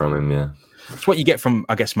get from him, yeah. it's what you get from,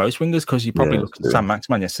 I guess, most wingers, because you probably look at Sam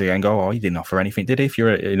Maximan yesterday and go, "Oh, he didn't offer anything, did he?" If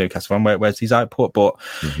you're a Newcastle fan, where's his output? But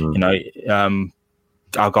you know,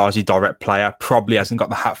 our guy's a direct player. Probably hasn't got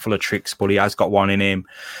the hat full of tricks, but he has got one in him.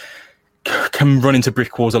 Can run into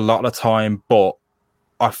brick walls a lot of the time, but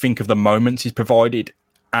I think of the moments he's provided.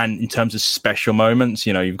 And in terms of special moments,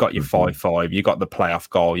 you know, you've got your 5-5, you've got the playoff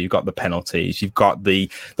goal, you've got the penalties, you've got the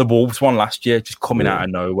Wolves one last year just coming out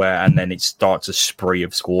of nowhere, and then it starts a spree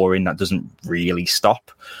of scoring that doesn't really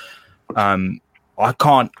stop. I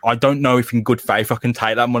don't know if in good faith I can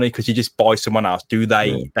take that money, because you just buy someone else. Do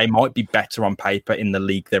they? They might be better on paper in the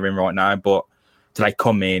league they're in right now, but do they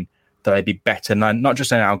come in? Do they be better? And not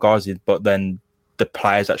just in our guys, but then the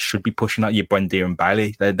players that should be pushing at you, Buendia and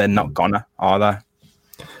Bailey, they're not gonna, are they?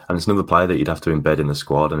 And it's another player that you'd have to embed in the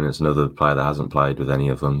squad, and it's another player that hasn't played with any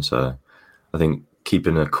of them. So I think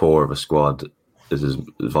keeping a core of a squad is as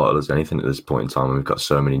vital as anything at this point in time. And we've got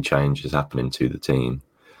so many changes happening to the team.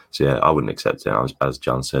 So yeah, I wouldn't accept it. As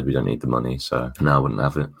John said, we don't need the money. So no, I wouldn't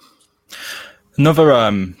have it.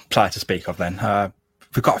 Another player to speak of then.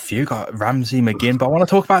 We've got a few, got Ramsey, McGinn, but I want to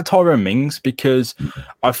talk about Tyrone Mings, because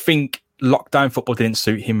I think lockdown football didn't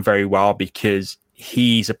suit him very well, because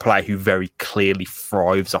he's a player who very clearly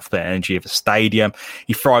thrives off the energy of a stadium.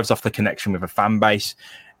 He thrives off the connection with a fan base.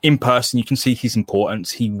 In person, you can see his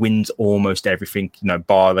importance. He wins almost everything, you know,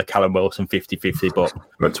 bar the Callum Wilson 50-50. But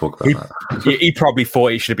we'll talk about that. he probably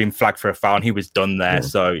thought he should have been flagged for a foul, and he was done there. Yeah.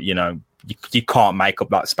 So, you know, you can't make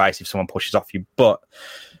up that space if someone pushes off you. But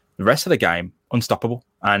the rest of the game, unstoppable.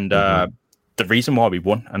 And the reason why we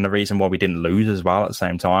won, and the reason why we didn't lose as well at the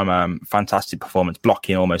same time. Fantastic performance,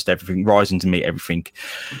 blocking almost everything, rising to meet everything.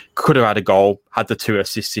 Could have had a goal, had the 2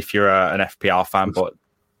 assists if you're an FPR fan, but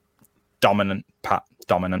dominant, Pat,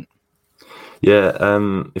 dominant. Yeah,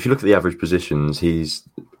 if you look at the average positions,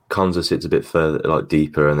 Konza sits a bit further, like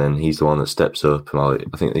deeper, and then he's the one that steps up. And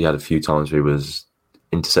I think he had a few times where he was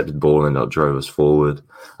intercepted the ball and drove us forward.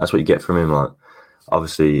 That's what you get from him. Like,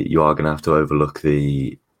 obviously, you are going to have to overlook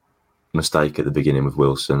the mistake at the beginning with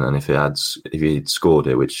Wilson, and if he had scored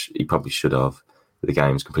it, which he probably should have, the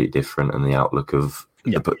game's completely different, and the outlook of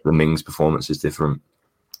the Mings performance is different.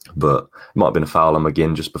 But it might have been a foul on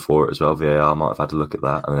McGinn just before it as well. VAR might have had to look at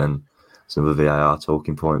that, and then some of the VAR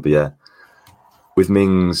talking point. But yeah, with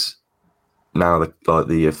Mings now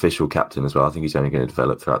the official captain as well, I think he's only going to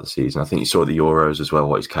develop throughout the season. I think you saw at the Euros as well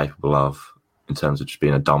what he's capable of in terms of just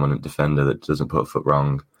being a dominant defender that doesn't put a foot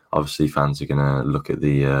wrong. Obviously, fans are going to look at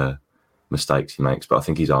the mistakes he makes, but I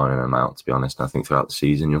think he's ironing them out, to be honest. And I think throughout the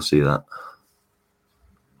season you'll see that.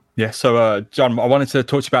 Yeah, so John, I wanted to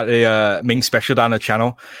talk to you about the Mings special down the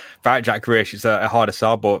channel. Without Jack Grealish, it's a harder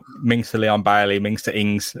sell, but Mings to Leon Bailey, Mings to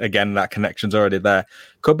Ings, again, that connection's already there.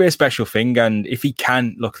 Could be a special thing, and if he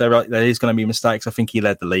can, look, there is going to be mistakes. I think he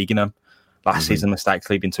led the league in them. Last season, mistakes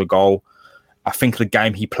leading to a goal. I think the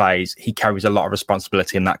game he plays, he carries a lot of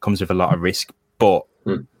responsibility, and that comes with a lot of risk. But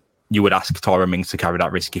you would ask Tyrone Mings to carry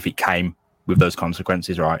that risk if it came with those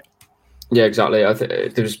consequences, right? Yeah, exactly. I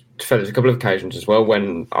think there's a couple of occasions as well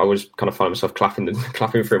when I was kind of finding myself clapping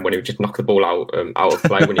for him when he would just knock the ball out of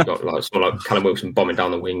play, when you got like someone like Callum Wilson bombing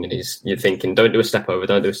down the wing, and you're thinking, don't do a step over,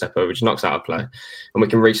 just knocks out of play, and we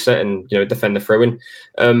can reset and defend the throw-in.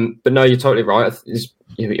 But no, you're totally right.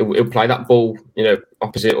 He'll play that ball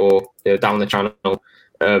opposite or down the channel.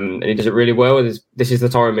 And he does it really well. This is the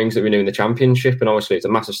Tyrone Mings that we knew in the Championship, and obviously it's a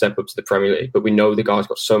massive step up to the Premier League. But we know the guy's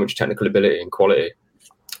got so much technical ability and quality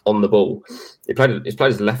on the ball. He's played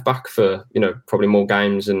as a left back for probably more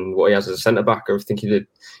games than what he has as a centre back. I think he did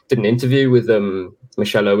an interview with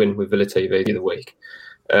Michelle Owen with Villa TV the other week,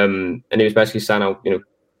 and he was basically saying how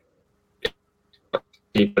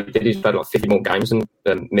he's played like 50 more games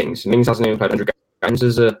than Mings. Mings hasn't even played 100 games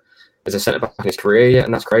as a centre-back in his career yet,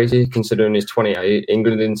 and that's crazy considering he's 28,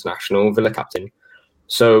 England international, Villa captain.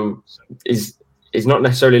 So he's not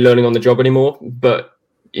necessarily learning on the job anymore, but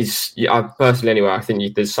I personally anyway, I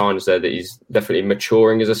think there's signs there that he's definitely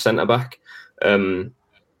maturing as a centre-back. Because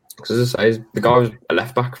as I say, the guy was a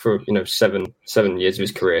left-back for 7 years of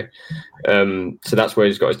his career. So that's where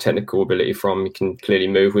he's got his technical ability from. He can clearly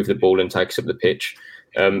move with the ball and takes up the pitch.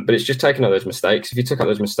 But it's just taking out those mistakes. If you took out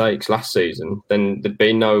those mistakes last season, then there'd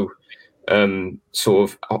be no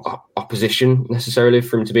sort of opposition necessarily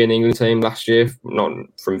for him to be in the England team last year, not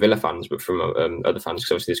from Villa fans, but from other fans,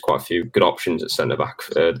 because obviously there's quite a few good options at centre-back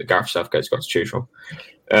that Gareth Southgate's got to choose from.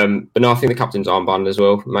 But no, I think the captain's armband as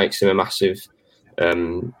well makes him a massive,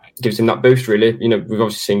 gives him that boost, really. We've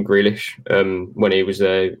obviously seen Grealish when he was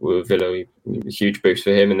there with Villa, a huge boost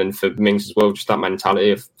for him. And then for Mings as well, just that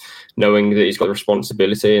mentality of knowing that he's got the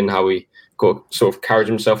responsibility and how he sort of carries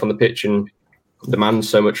himself on the pitch and demands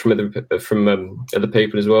so much from other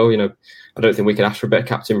people as well. I don't think we could ask for a better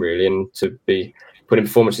captain really, and to be putting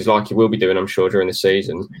performances like he will be doing, I'm sure, during the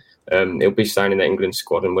season. He'll be staying in the England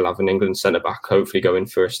squad, and we'll have an England centre back hopefully going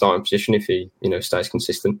for a starting position if he stays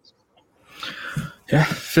consistent. Yeah,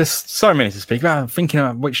 there's so many to speak about. I'm thinking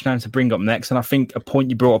about which name to bring up next, and I think a point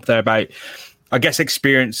you brought up there about, I guess,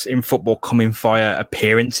 experience in football coming via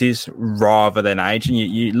appearances rather than age. And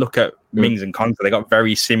you look at Mings and Conte, they got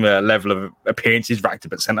very similar level of appearances racked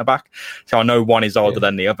up at centre back. So I know one is older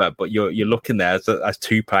than the other, but you're looking there as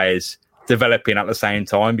two players developing at the same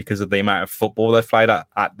time because of the amount of football they've played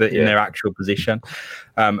in their actual position.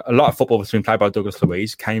 A lot of football that's been played by Douglas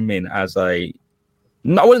Luiz came in as I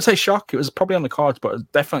wouldn't say shock. It was probably on the cards,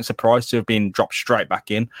 but definitely surprised to have been dropped straight back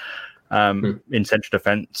in central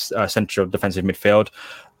defensive midfield,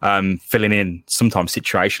 filling in sometimes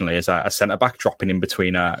situationally as a centre back, dropping in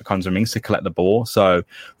between Conte and Mings to collect the ball. So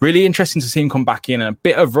really interesting to see him come back in, and a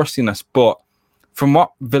bit of rustiness. But from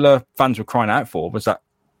what Villa fans were crying out for was that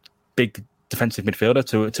big defensive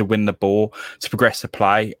midfielder to win the ball, to progress the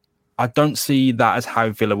play. I don't see that as how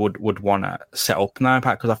Villa would want to set up now,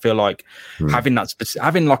 Pat, because I feel like having like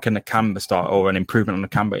a Nakamba start or an improvement on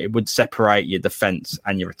Nakamba, it would separate your defence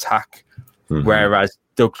and your attack. Whereas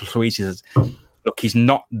Douglas Luiz is, look, he's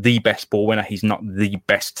not the best ball winner, he's not the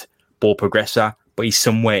best ball progressor, but he's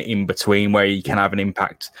somewhere in between where he can have an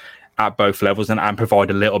impact at both levels and provide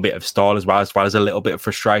a little bit of style as well as a little bit of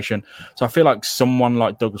frustration. So I feel like someone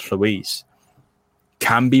like Douglas Luiz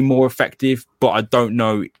can be more effective, but I don't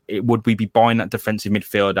know, would we be buying that defensive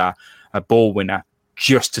midfielder, a ball winner,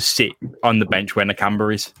 just to sit on the bench where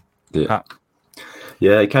Nakamba is?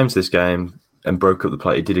 Yeah, he came to this game and broke up the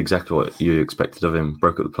play. He did exactly what you expected of him.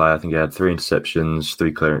 Broke up the play. I think he had 3 interceptions,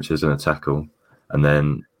 3 clearances and a tackle. And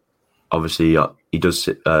then obviously he does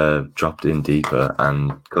drop in deeper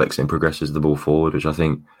and collects and progresses the ball forward, which I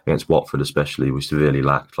think against Watford especially we severely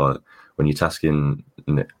lacked. Like when you're asking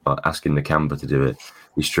Nakamba to do it,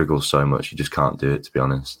 he struggles so much. He just can't do it, to be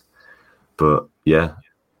honest. But yeah,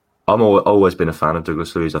 I've always been a fan of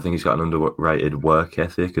Douglas Luiz. I think he's got an underrated work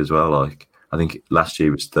ethic as well. Like I think last year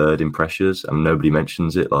he was 3rd in pressures and nobody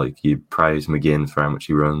mentions it. Like you praise McGinn for how much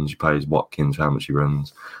he runs, you praise Watkins for how much he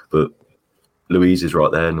runs, but Luiz is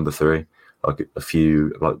right there, number 3, like a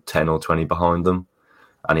few, like 10 or 20 behind them.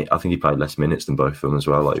 And I think he played less minutes than both of them as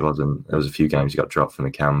well. Like there was a few games he got dropped for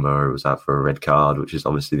Nakamba, or it was out for a red card, which is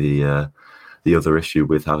obviously the other issue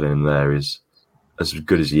with having him there is, as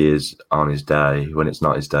good as he is on his day, when it's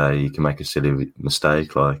not his day, he can make a silly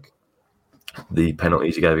mistake. Like the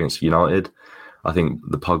penalties he gave against United, I think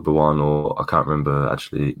the Pogba one, or I can't remember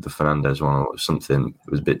actually, the Fernandes one or something,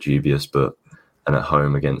 was a bit dubious, and at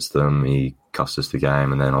home against them, he cost us the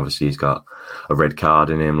game. And then obviously he's got a red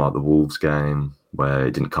card in him, like the Wolves game, where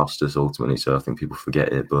it didn't cost us ultimately. So I think people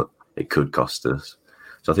forget it, but it could cost us.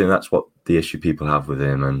 So I think that's what the issue people have with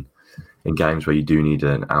him. And in games where you do need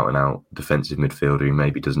an out-and-out defensive midfielder who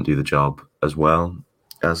maybe doesn't do the job as well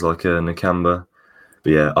as like a Nakamba.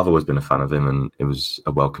 But yeah, I've always been a fan of him, and it was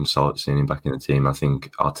a welcome sight seeing him back in the team. I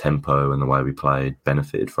think our tempo and the way we played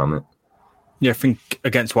benefited from it. Yeah, I think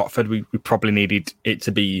against Watford, we probably needed it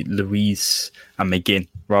to be Luiz and McGinn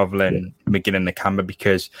rather than McGinn and Nakamba,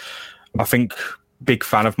 because I think big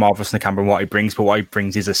fan of Marvelous Nakamba and what he brings, but what he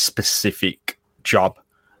brings is a specific job.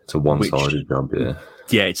 It's a one-sided job, yeah.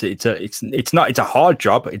 Yeah, it's a hard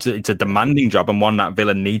job. It's a demanding job and one that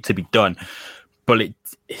Villa need to be done. But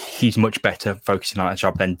he's much better focusing on that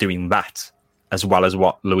job than doing that, as well as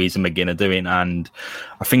what Luiz and McGinn are doing. And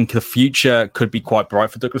I think the future could be quite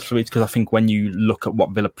bright for Douglas Luiz, because I think when you look at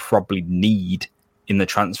what Villa probably need in the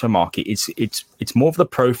transfer market, it's more of the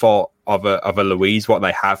profile of a Luiz, what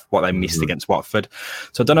they have, what they missed against Watford.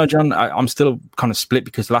 So I don't know, John, I'm still kind of split,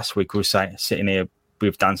 because last week we were sitting here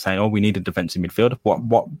with Dan saying, oh, we need a defensive midfielder.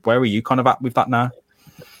 Where are you kind of at with that now?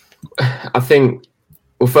 I think,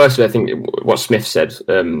 well, firstly, I think what Smith said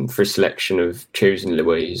for his selection of choosing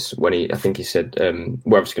Luiz, when he said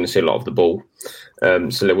we're obviously going to see a lot of the ball.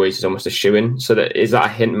 So Luiz is almost a shoo-in. So is that a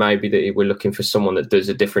hint maybe that we're looking for someone that does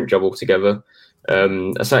a different job altogether?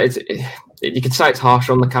 So you could say it's harsh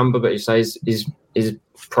on Nakamba, but you say his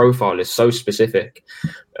profile is so specific,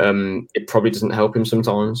 it probably doesn't help him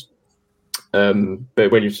sometimes.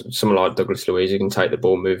 But when you're someone like Douglas Luiz, you can take the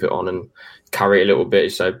ball, move it on, and carry it a little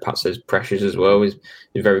bit. So Pat says pressures as well. He's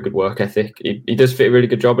very good work ethic. He does fit a really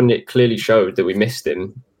good job, and it clearly showed that we missed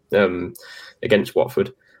him against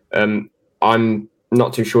Watford. I'm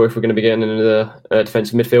not too sure if we're going to be getting another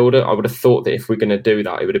defensive midfielder. I would have thought that if we're going to do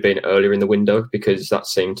that, it would have been earlier in the window, because that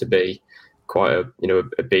seemed to be quite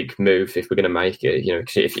a big move if we're going to make it.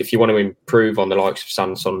 Because if you want to improve on the likes of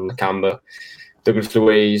Sanson and Nakamba, Douglas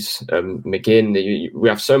Luiz, McGinn. We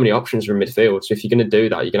have so many options from midfield. So if you're going to do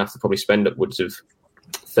that, you're going to have to probably spend upwards of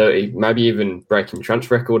 30, maybe even breaking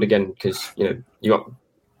transfer record again, because you got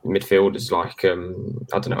midfielders like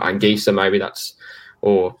I don't know, Anguissa, maybe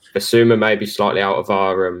or Basuma, maybe slightly out of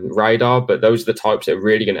our radar, but those are the types that are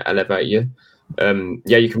really going to elevate you.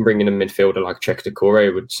 You can bring in a midfielder like Cheikhou Doucouré,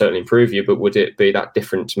 it would certainly improve you, but would it be that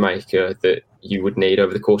difference maker that you would need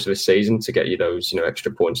over the course of a season to get you those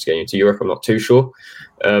extra points to get you into Europe? I'm not too sure.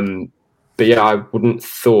 But yeah, I wouldn't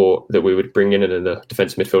thought that we would bring in another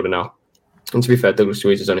defensive midfielder now. And to be fair, Douglas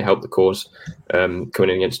Luiz has only helped the cause coming in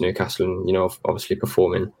against Newcastle and, obviously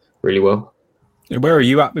performing really well. Where are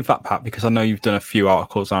you at with that, Pat? Because I know you've done a few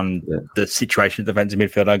articles on the situation of defensive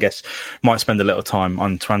midfield. I guess might spend a little time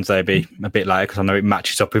on Tuanzebe a bit later, because I know it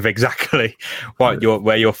matches up with exactly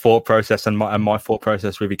where your thought process and my thought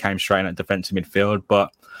process really came straight at defensive midfield.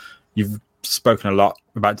 But you've spoken a lot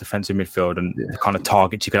about defensive midfield and the kind of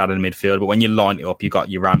targets you could add in the midfield. But when you line it up, you've got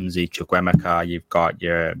your Ramsey, Chukwuemeka, you've got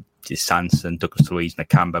your Sanson, Douglas Luiz,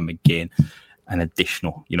 Nakamba, McGinn, an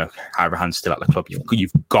additional, Abraham's still at the club.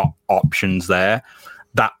 You've got options there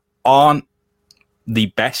that aren't the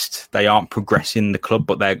best. They aren't progressing the club,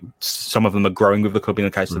 but some of them are growing with the club. In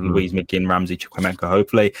the case of Luiz, McGinn, Ramsey, Chukwuemeka,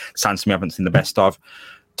 hopefully. Sanson we haven't seen the best of.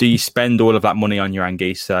 Do you spend all of that money on your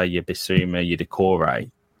Anguissa, your Basuma, your Doucouré,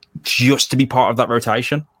 just to be part of that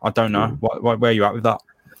rotation? I don't know. Where are you at with that?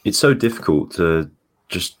 It's so difficult to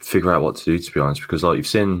just figure out what to do, to be honest, because you've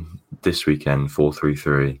seen this weekend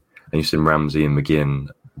 4-3-3, and you've seen Ramsey and McGinn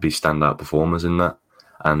be standout performers in that.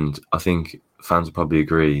 And I think fans will probably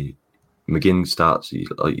agree, McGinn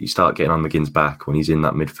you start getting on McGinn's back when he's in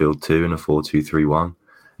that midfield too in a 4-2-3-1,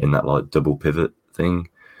 in that double pivot thing.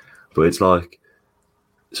 But it's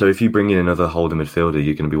so if you bring in another holding midfielder,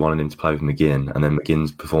 you're going to be wanting him to play with McGinn, and then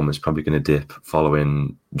McGinn's performance is probably going to dip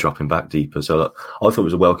following dropping back deeper. So I thought it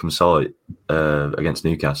was a welcome sight against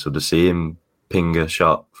Newcastle to see him ping a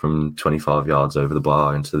shot from 25 yards over the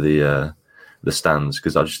bar into the stands,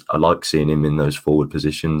 because I like seeing him in those forward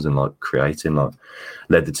positions and creating,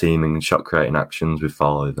 led the team in shot creating actions with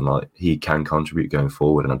 5, and he can contribute going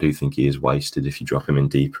forward. And I do think he is wasted if you drop him in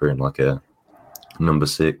deeper in a number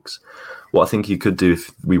 6. What I think you could do if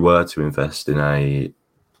we were to invest in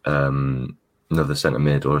another centre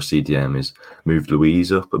mid or a CDM is move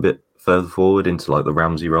Luiz up a bit further forward into the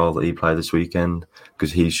Ramsey role that he played this weekend,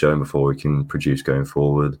 because he's shown before he can produce going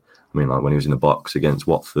forward. I mean, when he was in the box against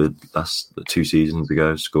Watford 2 seasons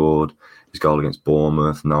ago, scored his goal against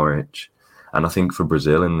Bournemouth, Norwich. And I think for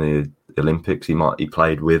Brazil in the Olympics, he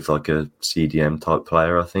played with a CDM type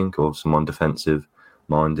player, I think, or someone defensive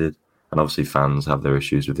minded. And obviously fans have their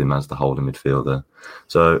issues with him as the holding midfielder.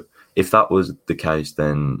 So if that was the case,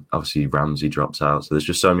 then obviously Ramsey drops out. So there's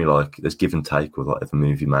just so many there's give and take with whatever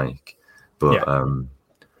move you make. But I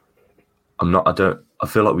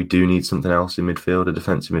feel like we do need something else in midfield, a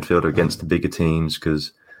defensive midfielder against the bigger teams,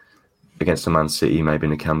 because against the Man City, maybe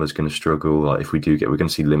Nakamba's going to struggle. If we do we're going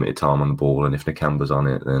to see limited time on the ball, and if Nakamba's on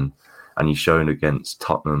it, then, and he's shown against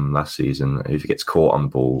Tottenham last season, if he gets caught on the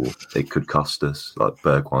ball, it could cost us, like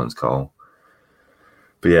Bergwijn's goal.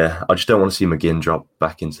 But yeah, I just don't want to see McGinn drop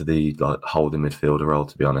back into the holding midfielder role,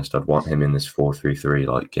 to be honest. I'd want him in this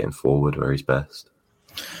 4-3-3, getting forward where he's best.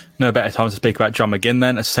 No better time to speak about John McGinn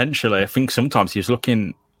then. Essentially, I think sometimes he was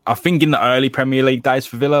looking, I think in the early Premier League days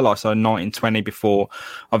for Villa, 1920, before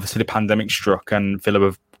obviously the pandemic struck and Villa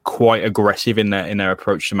were quite aggressive in their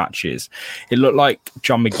approach to matches. It looked like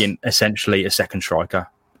John McGinn essentially a second striker,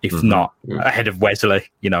 if not ahead of Wesley,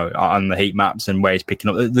 on the heat maps and where he's picking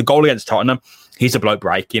up. The goal against Tottenham, he's a bloke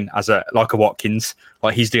breaking like a Watkins.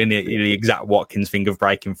 He's doing the exact Watkins thing of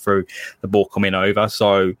breaking through the ball coming over.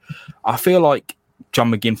 So I feel like John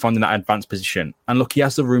McGinn finding that advanced position, and look, he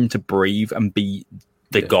has the room to breathe and be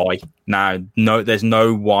the guy. Now, no, there's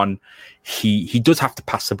no one. He does have to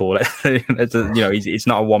pass the ball. It's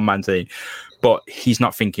not a one-man team, but he's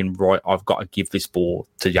not thinking, right, I've got to give this ball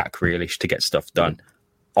to Jack Grealish to get stuff done.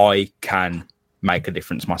 I can make a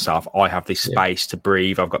difference myself. I have this space to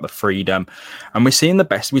breathe. I've got the freedom, and we're seeing the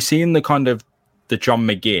best. We're seeing the kind of the John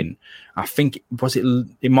McGinn. I think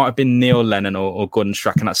it might have been Neil Lennon or Gordon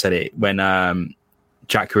Strachan that said it when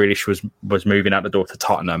Jack Grealish was moving out the door to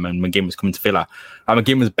Tottenham and McGinn was coming to Villa.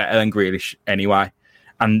 McGinn was better than Grealish anyway.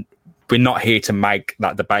 And we're not here to make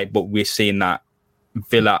that debate, but we're seeing that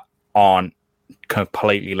Villa aren't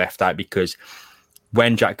completely left out, because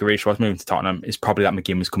when Jack Grealish was moving to Tottenham, it's probably that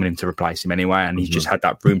McGinn was coming in to replace him anyway, and he's just had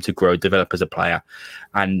that room to grow, develop as a player.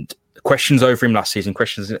 And questions over him last season,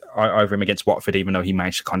 questions over him against Watford, even though he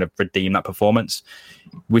managed to kind of redeem that performance.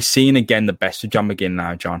 We're seeing again the best of John McGinn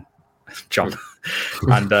now, John. John,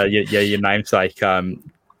 and your namesake.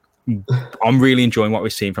 I'm really enjoying what we're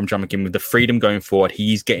seeing from John McGinn with the freedom going forward.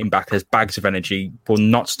 He's getting back. There's bags of energy. Will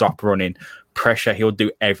not stop running. Pressure. He'll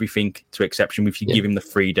do everything to exception if you give him the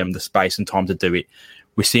freedom, the space, and time to do it.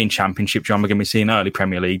 We're seeing Championship John McGinn. We're seeing early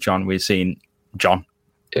Premier League John. We're seeing John.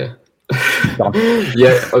 Yeah.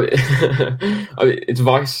 Yeah. It's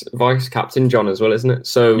vice captain John as well, isn't it?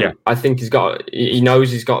 So I think he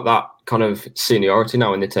knows he's got that kind of seniority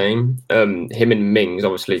now in the team. Him and Mings,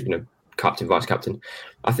 obviously, captain, vice captain.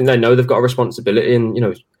 I think they know they've got a responsibility, and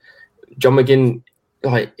John McGinn,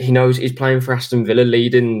 like, he knows he's playing for Aston Villa,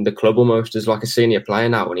 leading the club almost as like a senior player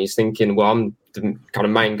now, and he's thinking, well, I'm the kind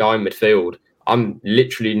of main guy in midfield. I'm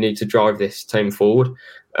literally need to drive this team forward.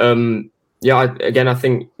 I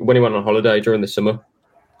think when he went on holiday during the summer,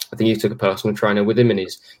 I think he took a personal trainer with him, and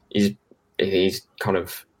he's kind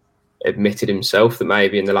of admitted himself that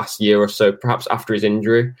maybe in the last year or so, perhaps after his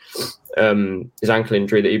injury, his ankle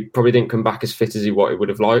injury, that he probably didn't come back as fit as he would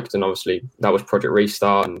have liked. And obviously that was Project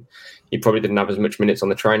Restart, and he probably didn't have as much minutes on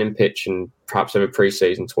the training pitch, and perhaps over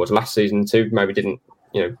pre-season towards last season too, maybe didn't,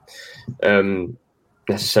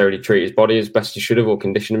 necessarily treat his body as best he should have, or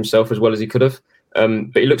condition himself as well as he could have.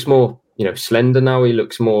 But he looks more, slender now. He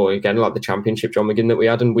looks more, again, like the Championship John McGinn that we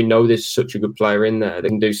had. And we know there's such a good player in there that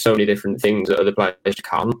can do so many different things that other players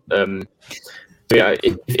can't.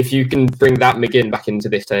 If you can bring that McGinn back into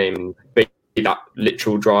this team, be that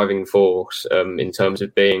literal driving force in terms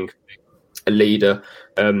of being a leader,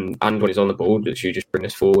 and when he's on the board, that you just bring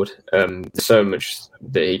us forward. There's so much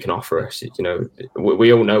that he can offer us.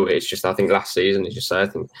 We all know it. It's just, I think last season, I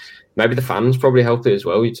think maybe the fans probably helped it as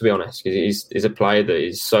well, to be honest, because he's a player that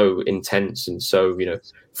is so intense and so,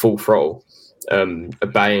 full throttle.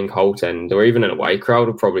 Obeying Holt End or even an away crowd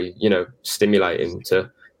will probably, stimulate him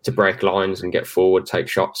to break lines and get forward, take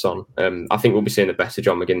shots on. I think we'll be seeing the better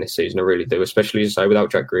John McGinn this season. I really do, especially, as I say,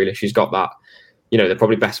 without Jack Grealish. He's got that, they're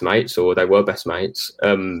probably best mates, or they were best mates.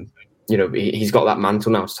 He's got that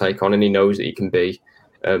mantle now to take on, and he knows that he can be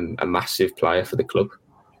a massive player for the club.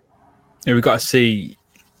 Yeah, we've got to see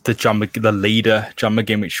the leader, John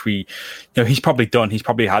McGinn, which he's probably done. He's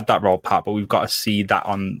probably had that role, Pat, but we've got to see that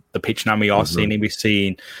on the pitch now. We are seeing him. We're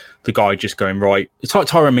seeing the guy just going right. It's like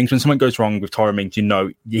Tyrone Mings. When something goes wrong with Tyrone Mings,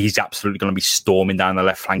 he's absolutely going to be storming down the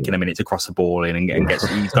left flank in a minute to cross the ball in and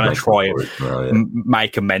he's going to try and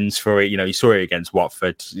make amends for it. You saw it against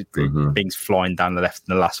Watford. Mings flying down the left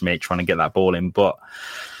in the last minute trying to get that ball in. But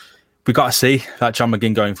we've got to see that John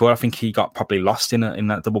McGinn going forward. I think he got probably lost in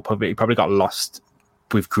that double pivot. He probably got lost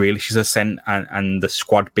with Grealish's ascent and the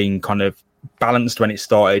squad being kind of balanced when it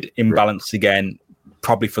started, imbalanced again,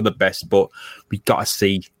 probably for the best. But we got to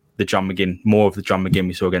see the John McGinn, more of the John McGinn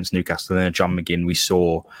we saw against Newcastle than the John McGinn we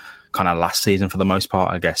saw kind of last season for the most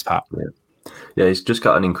part, I guess, Pat. Yeah, he's just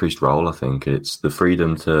got an increased role, I think. It's the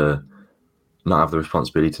freedom to not have the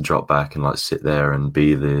responsibility to drop back and sit there and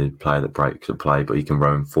be the player that breaks the play, but he can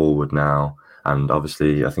roam forward now. And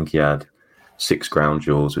obviously, I think he had 6 ground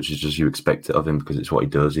duels, which is just, you expect it of him because it's what he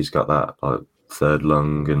does. He's got that third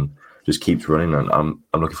lung and just keeps running. And I'm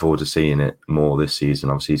looking forward to seeing it more this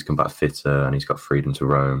season. Obviously, he's come back fitter and he's got freedom to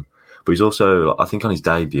roam. But he's also, I think on his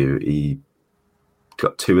debut, he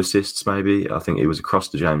got 2 assists maybe. I think it was across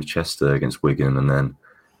to James Chester against Wigan, and then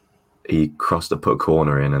he put a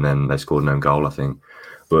corner in, and then they scored an own goal, I think.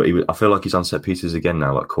 But I feel like he's on set pieces again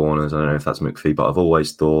now, like corners. I don't know if that's McPhee, but I've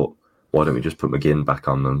always thought, why don't we just put McGinn back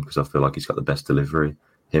on them? Because I feel like he's got the best delivery,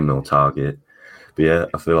 him or Target. But yeah,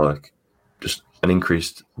 I feel like just an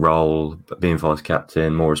increased role, being vice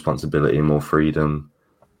captain, more responsibility, more freedom.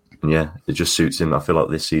 And yeah, it just suits him. I feel like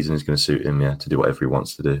this season is going to suit him, to do whatever he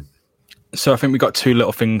wants to do. So I think we've got 2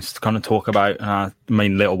 little things to kind of talk about.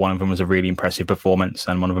 One of them was a really impressive performance,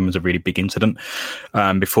 and one of them was a really big incident.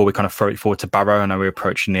 Before we kind of throw it forward to Barrow, I know we're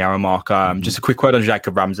approaching the hour mark. Just a quick word on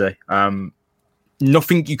Jacob Ramsey.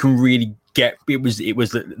 Nothing you can really get. It was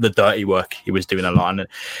the dirty work he was doing a lot, and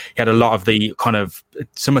he had a lot of the kind of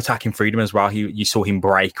some attacking freedom as well. You saw him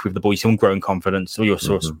break with the ball. You saw him growing confidence. Or you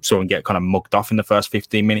saw him get kind of mugged off in the first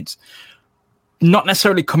 15 minutes. Not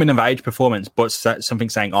necessarily coming of age performance, but something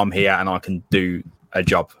saying I'm here and I can do a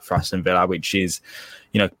job for Aston Villa, which is,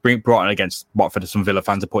 brought in against Watford. Some Villa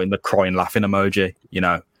fans are putting the crying, laughing emoji.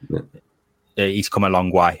 He's come a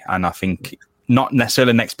long way, and I think not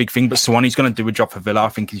necessarily the next big thing, but someone who's going to do a job for Villa, I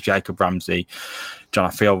think, is Jacob Ramsey. John, I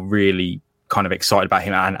feel really kind of excited about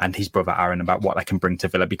him and his brother Aaron about what they can bring to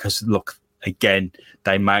Villa, because look, again,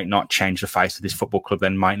 they might not change the face of this football club. They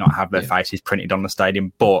might not have their faces printed on the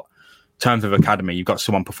stadium, but terms of academy, you've got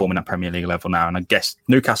someone performing at Premier League level now. And I guess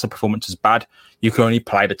Newcastle performance is bad. You can only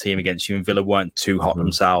play the team against you, and Villa weren't too hot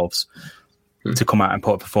themselves. to come out and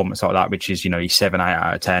put a performance like that, which is, he's 7, 8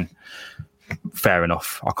 out of 10. Fair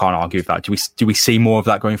enough. I can't argue with that. Do we see more of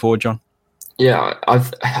that going forward, John? Yeah, I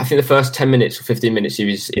think the first 10 minutes or 15 minutes, he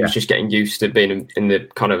was just getting used to being in the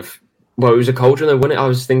kind of, it was a cauldron though, wasn't it? I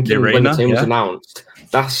was thinking arena, when the team was announced,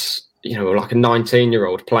 that's, like a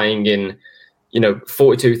 19-year-old playing in,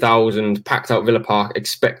 42,000 packed out Villa Park,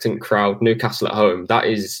 expectant crowd, Newcastle at home.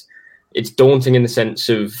 It's daunting in the sense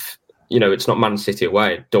of, it's not Man City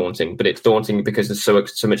away, daunting, but it's daunting because there's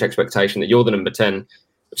so much expectation that you're the number 10.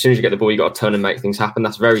 As soon as you get the ball, you got to turn and make things happen.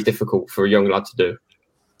 That's very difficult for a young lad to do.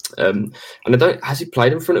 And has he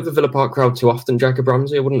played in front of a Villa Park crowd too often, Jacob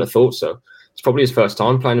Ramsey? I wouldn't have thought so. It's probably his first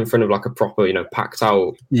time playing in front of like a proper, packed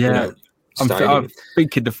out. Yeah, I'm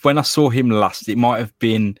thinking of when I saw him last, it might have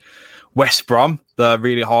been West Brom, the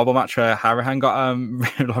really horrible match where Harahan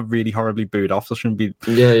got really horribly booed off. So shouldn't be.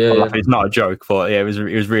 Yeah. It's not a joke, but it was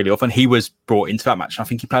really off. And he was brought into that match. I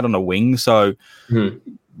think he played on the wing, so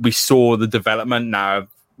we saw the development now.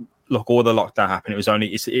 Look, all the lockdown happened.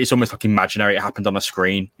 It's almost like imaginary. It happened on a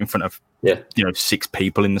screen in front of 6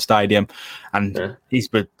 people in the stadium, and he's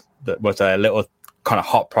was a little kind of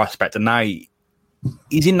hot prospect, and now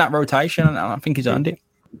he's in that rotation, and I think he's earned it.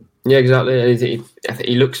 Yeah, exactly.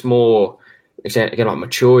 He looks more, again, like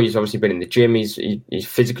mature. He's obviously been in the gym. He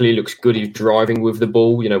physically looks good. He's driving with the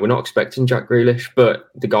ball. We're not expecting Jack Grealish, but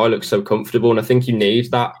the guy looks so comfortable. And I think you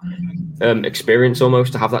need that experience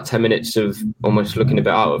almost to have that 10 minutes of almost looking a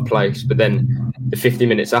bit out of place. But then the 50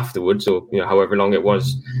 minutes afterwards, or however long it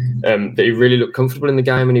was, that he really looked comfortable in the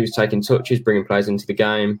game, and he was taking touches, bringing players into the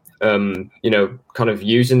game. Kind of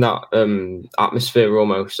using that atmosphere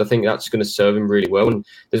almost. I think that's going to serve him really well. And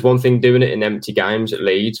there's one thing doing it in empty games at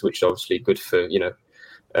Leeds, which is obviously good for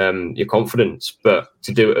your confidence, but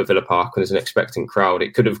to do it at Villa Park when there's an expectant crowd,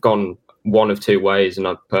 it could have gone one of two ways. And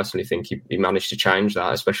I personally think he managed to change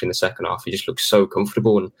that, especially in the second half. He just looks so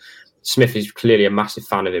comfortable, and Smith is clearly a massive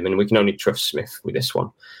fan of him, and we can only trust Smith with this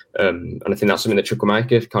one. And I think that's something that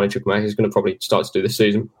Chukwuemeka is going to probably start to do this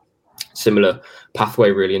season. Similar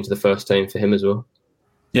pathway really into the first team for him as well.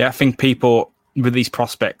 Yeah, I think people with these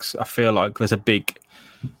prospects, I feel like there's a big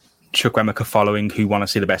Chukwuemeka following who want to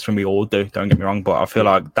see the best when we all do, don't get me wrong, but I feel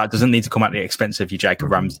like that doesn't need to come at the expense of your Jacob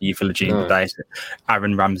Ramsey, your Philogene Days,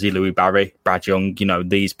 Aaron Ramsey, Louis Barry, Brad Young.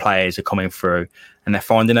 These players are coming through and they're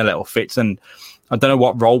finding their little fits. And I don't know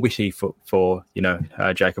what role we see for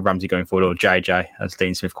Jacob Ramsey going forward, or JJ as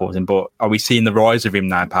Dean Smith calls him, but are we seeing the rise of him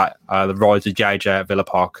now, Pat? The rise of JJ at Villa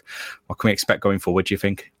Park. What can we expect going forward, do you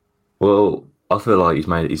think? Well, I feel like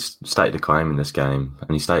he's stated a claim in this game,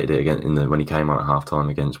 and he stated it again when he came out at half-time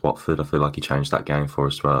against Watford. I feel like he changed that game for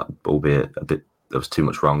us, albeit a bit, there was too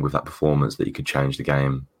much wrong with that performance that he could change the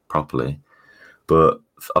game properly. But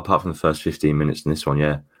apart from the first 15 minutes in this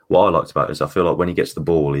one, what I liked about it is I feel like when he gets the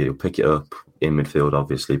ball, he'll pick it up in midfield,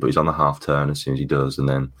 obviously, but he's on the half-turn as soon as he does, and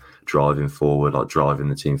then driving forward, like driving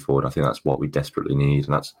the team forward. I think that's what we desperately need,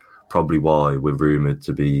 and that's probably why we're rumoured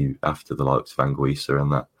to be after the likes of Anguissa,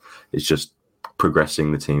 and that it's just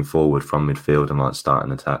progressing the team forward from midfield and like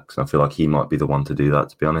starting attacks. And I feel like he might be the one to do that,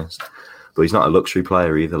 to be honest. But he's not a luxury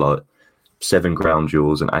player either. Like 7 ground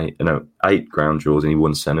duels and 8 ground duels, and he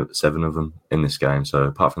won 7 of them in this game. So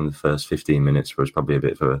apart from the first 15 minutes, where it's probably a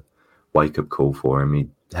bit of a wake-up call for him, he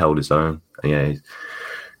held his own. And he's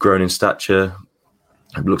grown in stature,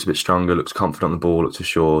 looks a bit stronger, looks confident on the ball, looks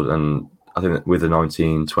assured. And I think that with a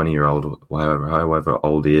 19, 20-year-old, however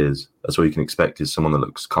old he is, that's all you can expect, is someone that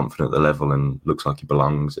looks confident at the level and looks like he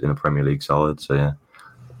belongs in a Premier League side. So,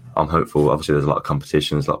 I'm hopeful. Obviously, there's a lot of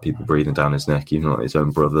competition. There's a lot of people breathing down his neck, even like his own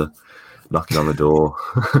brother knocking on the door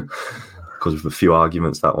because of a few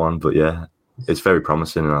arguments, that one. But, it's very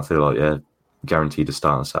promising, and I feel like, guaranteed to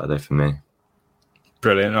start on Saturday for me.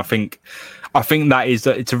 Brilliant. I think that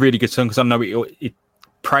it's a really good song, because I know it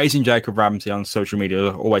praising Jacob Ramsey on social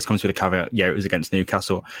media always comes with a caveat. Yeah, it was against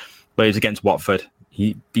Newcastle, but it was against Watford.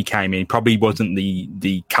 He came in. Probably wasn't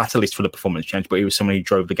the catalyst for the performance change, but he was someone who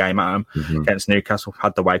drove the game at him against Newcastle,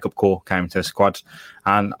 had the wake-up call, came into the squad.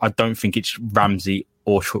 And I don't think it's Ramsey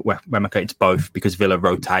or Chukwuemeka, it's both, because Villa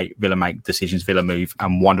rotate, Villa make decisions, Villa move,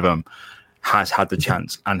 and one of them has had the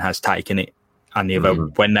chance and has taken it. And the other,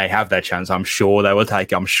 when they have their chance, I'm sure they will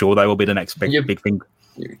take it. I'm sure they will be the next big thing.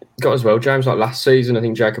 You got as well, James, like last season, I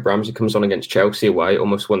think Jacob Ramsey comes on against Chelsea away,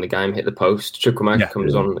 almost won the game, hit the post. Chukwuemeka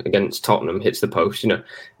comes on against Tottenham, hits the post.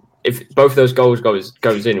 If both of those goals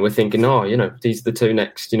goes in, we're thinking, these are the two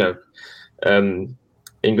next, England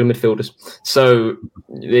midfielders. So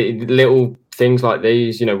the little things like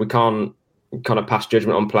these, we can't kind of pass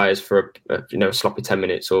judgment on players for a sloppy 10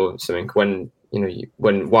 minutes or something. When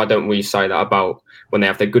why don't we say that about when they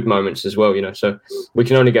have their good moments as well? So we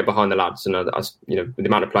can only get behind the lads, and as the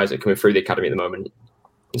amount of players that are coming through the academy at the moment,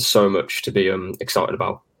 there's so much to be excited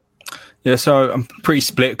about. Yeah, so I'm pretty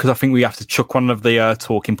split because I think we have to chuck one of the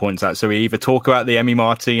talking points out. So we either talk about the Emi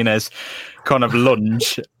Martinez kind of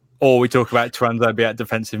lunge, or we talk about Tuanzebe at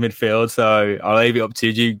defensive midfield. So I'll leave it up to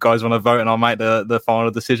you. Do you guys want to vote and I'll make the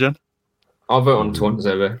final decision? I'll vote on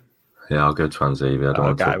Tuanzebe. Yeah, I'll go Tuanzebe. I don't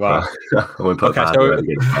want to talk about I won't put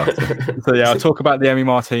so yeah, I'll talk about the Emi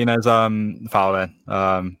Martinez foul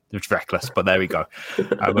then. It's reckless, but there we go.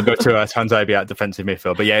 We'll go to Tuanzebe at defensive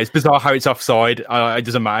midfield. But yeah, it's bizarre how it's offside. It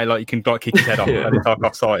doesn't matter. Like, you can kick his head off and it's like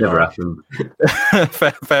offside. Never happened.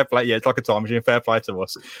 fair play. Yeah, it's like a time machine. Fair play to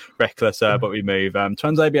us. Reckless, but we move.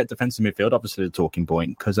 Tuanzebe at defensive midfield, obviously the talking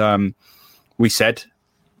point, because we said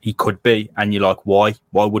he could be, and you're like, why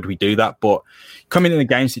would we do that? But coming in a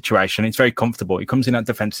game situation, it's very comfortable. He comes in at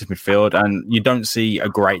defensive midfield and you don't see a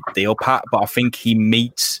great deal, Pat, but I think he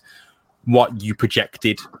meets what you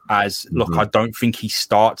projected as, look, I don't think he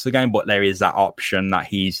starts the game, but there is that option that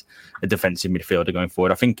he's a defensive midfielder going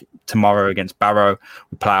forward. I think tomorrow against Barrow,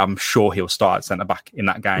 I'm sure he'll start centre back in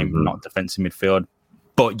that game, not defensive midfield.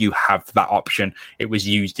 But you have that option. It was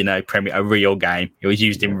used in a real game. It was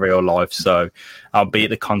used in real life. So, albeit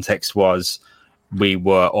the context was we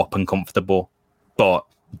were up and comfortable, but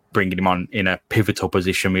bringing him on in a pivotal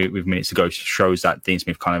position with minutes to go shows that Dean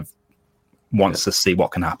Smith kind of wants to see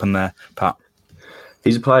what can happen there. Pat,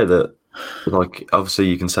 he's a player that, like, obviously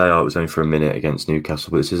you can say, it was only for a minute against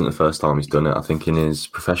Newcastle, but this isn't the first time he's done it. I think in his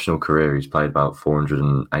professional career, he's played about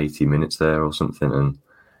 480 minutes there or something, and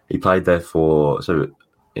he played there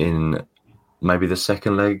in maybe the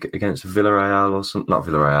second leg against Villarreal or something. Not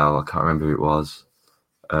Villarreal, I can't remember who it was.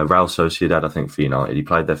 Real Sociedad, I think, for United. He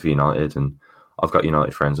played there for United, and I've got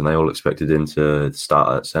United friends, and they all expected him to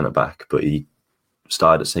start at centre-back, but he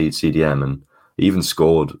started at CDM, and he even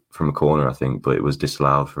scored from a corner, I think, but it was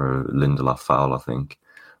disallowed for a Lindelof foul, I think.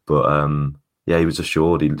 But, yeah, he was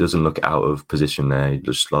assured. He doesn't look out of position there. He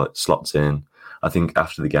just slots in. I think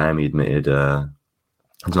after the game, he admitted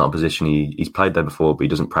it's not a position he's played there before, but he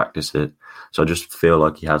doesn't practice it. So I just feel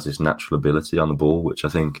like he has this natural ability on the ball, which I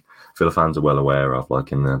think Villa fans are well aware of.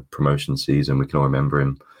 Like in the promotion season, we can all remember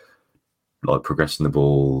him like progressing the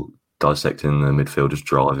ball, dissecting the midfield, just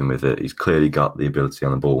driving with it. He's clearly got the ability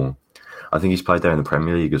on the ball. I think he's played there in the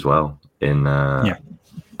Premier League as well.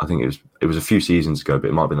 I think it was a few seasons ago, but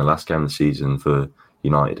it might have been the last game of the season for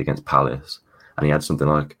United against Palace, and he had something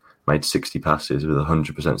like made 60 passes with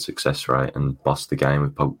 100% success rate and bossed the game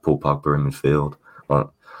with Paul Pogba in midfield.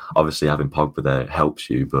 Well, obviously having Pogba there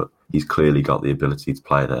helps you, but he's clearly got the ability to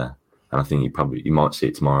play there. And I think you might see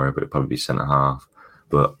it tomorrow, but it'll probably be centre half.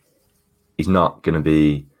 But he's not going to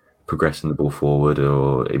be progressing the ball forward,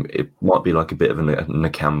 or it might be like a bit of a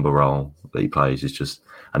Nakamba role that he plays. He's just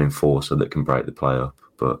an enforcer that can break the play up.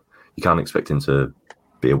 But you can't expect him to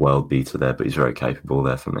be a world beater there, but he's very capable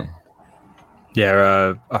there for me.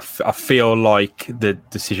 Yeah, I feel like the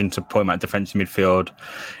decision to put him at defensive midfield,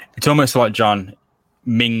 it's almost like John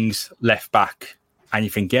Mings left back, and you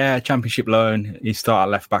think, yeah, Championship loan, he start at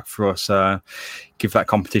left back for us, give that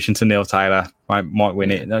competition to Neil Taylor, might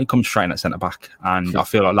win it. He comes straight in at centre back, and I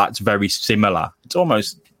feel like that's very similar. It's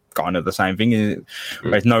almost kind of the same thing.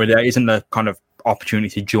 There isn't the kind of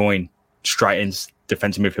opportunity to join straight in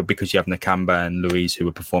defensive midfield because you have Nakamba and Luiz who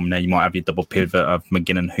are performing there. You might have your double pivot of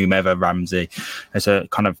McGinn, whomever, Ramsey. It's a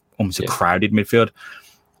kind of almost a crowded midfield.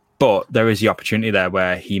 But there is the opportunity there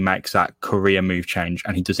where he makes that career move change,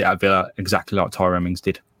 and he does it at Villa exactly like Tyrone Mings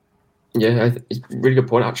did. Yeah, it's a really good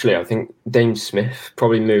point, actually. I think Dean Smith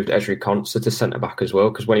probably moved Ezri Konsa to centre-back as well,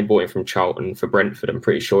 because when he bought him from Charlton for Brentford, I'm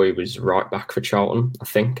pretty sure he was right-back for Charlton, I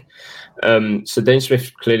think. So Dean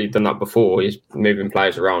Smith's clearly done that before. He's moving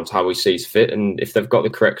players around how he sees fit, and if they've got the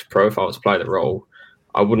correct profile to play the role,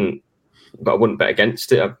 I wouldn't bet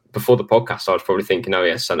against it. Before the podcast, I was probably thinking, oh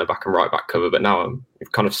yeah, centre-back and right-back cover, but now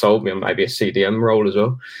you've kind of sold me on maybe a CDM role as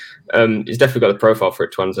well. He's definitely got the profile for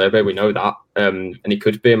it, Tuanzebe. We know that, and he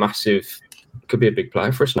could be a big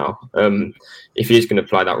player for us now if he is going to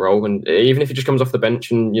play that role. And even if he just comes off the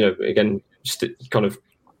bench and again kind of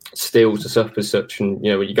steals us up as such, and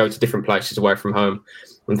when you go to different places away from home,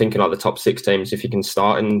 I'm thinking like the top 6 teams. If you can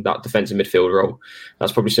start in that defensive midfield role,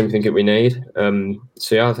 that's probably something that we need.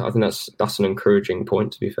 So yeah, I think that's an encouraging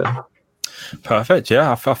point, to be fair. Perfect.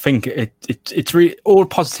 Yeah, I think it's really all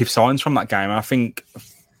positive signs from that game. I think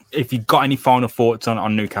if you've got any final thoughts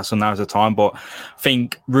on Newcastle, now's the time. But I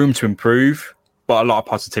think room to improve, but a lot of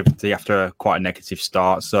positivity after quite a negative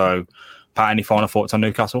start. So, Pat, any final thoughts on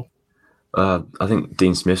Newcastle? I think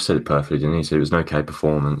Dean Smith said it perfectly, didn't he? He said it was an okay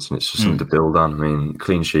performance, and it's just something to build on. I mean,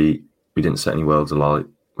 clean sheet, we didn't set any worlds alight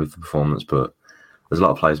with the performance, but there's a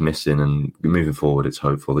lot of players missing, and moving forward, it's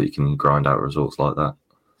hopeful that you can grind out results like that.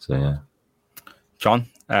 So, yeah. John,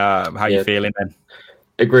 how are you feeling then?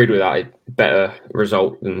 Agreed with that. Better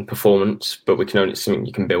result than performance, but it's something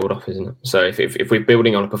you can build off, isn't it? So if we're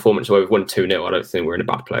building on a performance where we've won 2-0, I don't think we're in a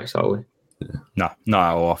bad place, are we? No.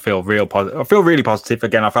 I feel positive. I feel really positive.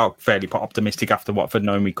 Again, I felt fairly optimistic after Watford,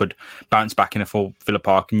 knowing we could bounce back in a full Villa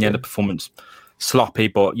Park. And the performance sloppy,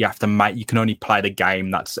 but you can only play the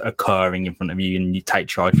game that's occurring in front of you, and you take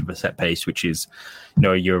charge of a set piece, which is,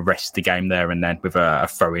 you arrest the game there and then with a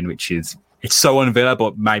throw in, which is. It's so un-Villa,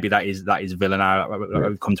 but maybe that is Villa now.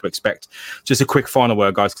 We've come to expect. Just a quick final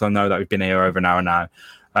word, guys, because I know that we've been here over an hour now.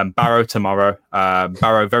 Barrow tomorrow.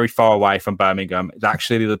 Barrow, very far away from Birmingham. It's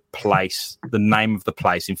actually the name of the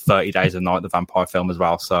place in 30 Days of Night, the vampire film as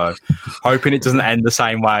well. So, hoping it doesn't end the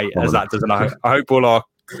same way as that does. And I hope all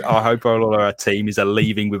our team is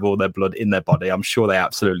leaving with all their blood in their body. I'm sure they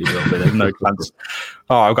absolutely will. But there's no chance.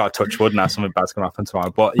 Oh, I've got to touch wood now. Something bad's going to happen tomorrow.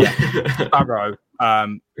 But yeah, Barrow.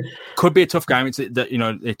 Could be a tough game.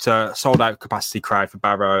 It's a sold out capacity crowd for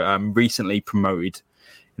Barrow. Recently promoted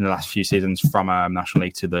in the last few seasons from National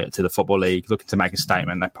League to the Football League, looking to make a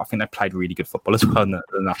statement. I think they played really good football as well in the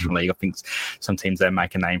National League. I think some teams there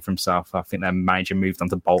make a name for himself. I think their manager moved on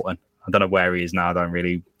to Bolton. I don't know where he is now. I don't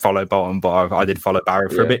really follow Bolton, but I did follow Barrow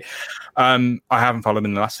for a bit. I haven't followed him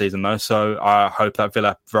in the last season though, so I hope that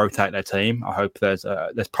Villa rotate their team. I hope there's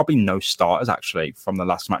probably no starters actually from the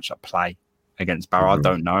last match that play against Barrow. I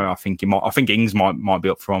don't know. I think Ings might be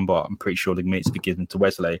up front, but I'm pretty sure the minutes will be given to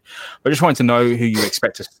Wesley. But I just wanted to know who you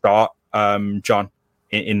expect to start, John,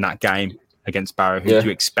 in that game against Barrow. Who do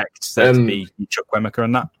you expect there to be Chuck Wemaker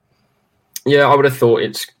and that? Yeah, I would have thought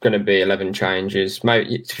it's going to be 11 changes.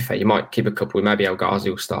 Maybe, to be fair, you might keep a couple. Maybe El Ghazi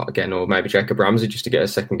will start again, or maybe Jacob Ramsey just to get a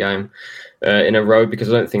second game in a row.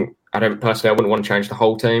 Because I wouldn't want to change the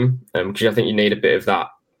whole team because I think you need a bit of that.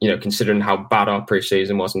 Considering how bad our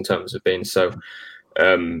pre-season was in terms of being so,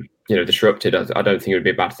 disrupted, I don't think it would be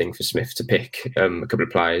a bad thing for Smith to pick a couple of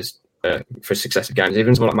players for successive games.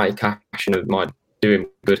 Even someone like Matty Cash, might do him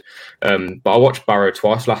good. But I watched Barrow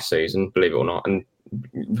twice last season, believe it or not, and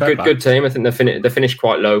good team. I think they finished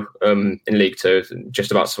quite low in League Two, just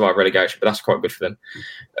about to survive relegation, but that's quite good for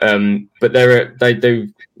them. But they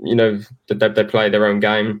play their own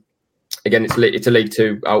game. Again, it's a League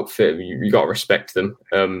Two outfit. You got to respect them,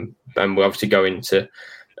 and we obviously go into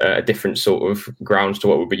a different sort of grounds to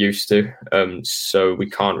what we'll be used to. So we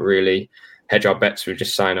can't really hedge our bets with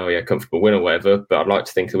just saying, comfortable win or whatever. But I'd like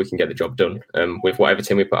to think that we can get the job done with whatever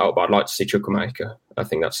team we put out. But I'd like to see Chukwuemeka. I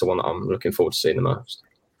think that's the one that I'm looking forward to seeing the most.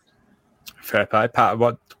 Fair play, Pat.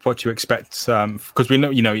 What do you expect? Because we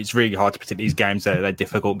know, it's really hard to predict these games. They're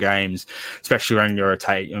difficult games, especially when you're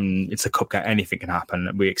it's a cup game. Anything can happen.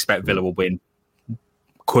 We expect Villa will win.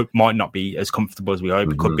 Might not be as comfortable as we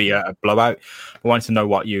hope. It could be a blowout. I wanted to know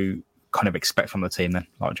what you kind of expect from the team then,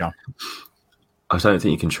 like John. I don't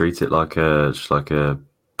think you can treat it like a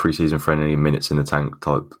pre-season friendly, minutes in the tank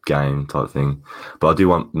type game type thing. But I do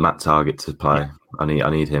want Matt Targett to play. I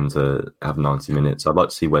need him to have 90 minutes. I'd like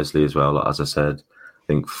to see Wesley as well. As I said, I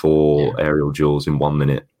think 4 aerial duels in 1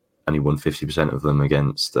 minute, and he won 50% of them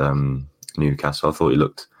against Newcastle. I thought he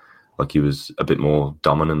looked like he was a bit more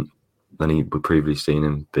dominant than he would previously seen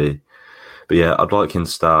him be. But yeah, I'd like him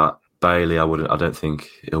to start. Bailey, I don't think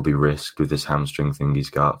he'll be risked with this hamstring thing he's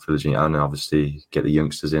got for the G. And obviously get the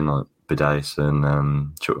youngsters in like Bidace and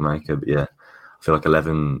Chukwuemeka. But yeah, I feel like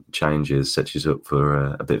 11 changes sets you up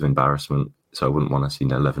for a bit of embarrassment. So I wouldn't want to see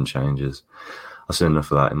 11 changes. I've seen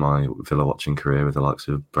enough of that in my Villa watching career with the likes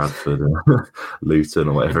of Bradford and Luton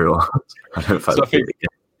or whatever it was. I don't think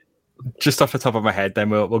just off the top of my head, then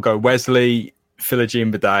we'll go Wesley,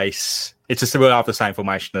 Philogene, Bidace. We'll have the same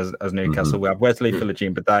formation as Newcastle. We have Wesley,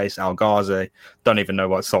 Philogene, Bidace, El Ghazi. Don't even know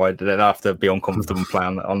what side. They'll have to be uncomfortable and play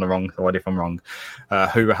on the wrong side if I'm wrong.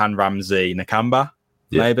 Hurahan, Ramsey, Nakamba,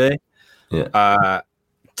 maybe. Yeah.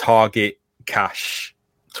 Target, Cash,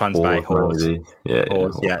 Twansby,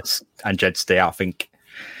 Horse, and Jed Steer. I think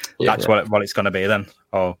that's what it's going to be then.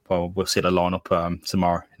 Oh, well, we'll see the lineup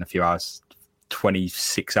tomorrow in a few hours,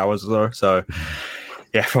 26 hours or so.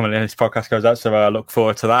 Yeah, from when this podcast goes out. So I look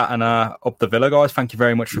forward to that. And up the Villa, guys. Thank you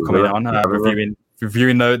very much for coming on,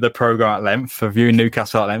 reviewing the programme at length, reviewing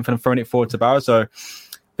Newcastle at length, and throwing it forward to Barrow. So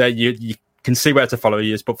there you can see where to follow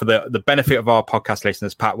you. But for the benefit of our podcast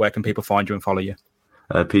listeners, Pat, where can people find you and follow you?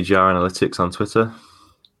 PGR Analytics on Twitter.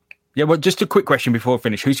 Yeah, well, just a quick question before we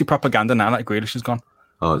finish. Who's your propaganda now that Grealish has gone?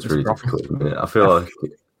 Oh, it's really difficult. I feel like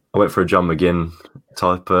I went for a John McGinn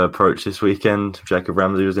type approach this weekend. Jacob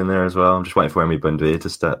Ramsey was in there as well. I'm just waiting for Emi Buendia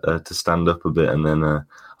to stand up a bit, and then I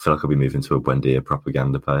feel like I'll be moving to a Buendia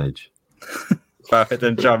propaganda page. Perfect.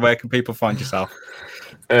 And John, where can people find yourself?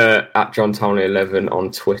 At John Townley 11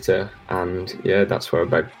 on Twitter, and yeah, that's where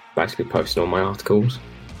I'm basically posting all my articles.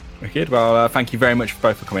 Wicked. Well, thank you very much for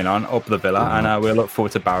both for coming on up the Villa, and we'll look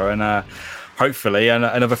forward to Barrow and hopefully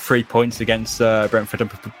another 3 points against Brentford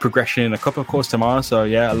and progression in a couple of course tomorrow. So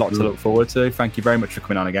yeah, a lot to look forward to. Thank you very much for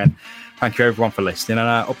coming on again. Thank you everyone for listening, and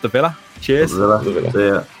up the Villa. Cheers. Up the Villa. See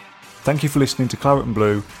ya. Thank you for listening to Claret and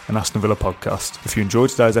Blue, an Aston Villa podcast. If you enjoyed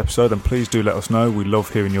today's episode, then please do let us know. We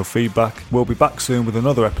love hearing your feedback. We'll be back soon with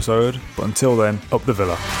another episode, but until then, up the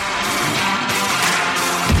Villa.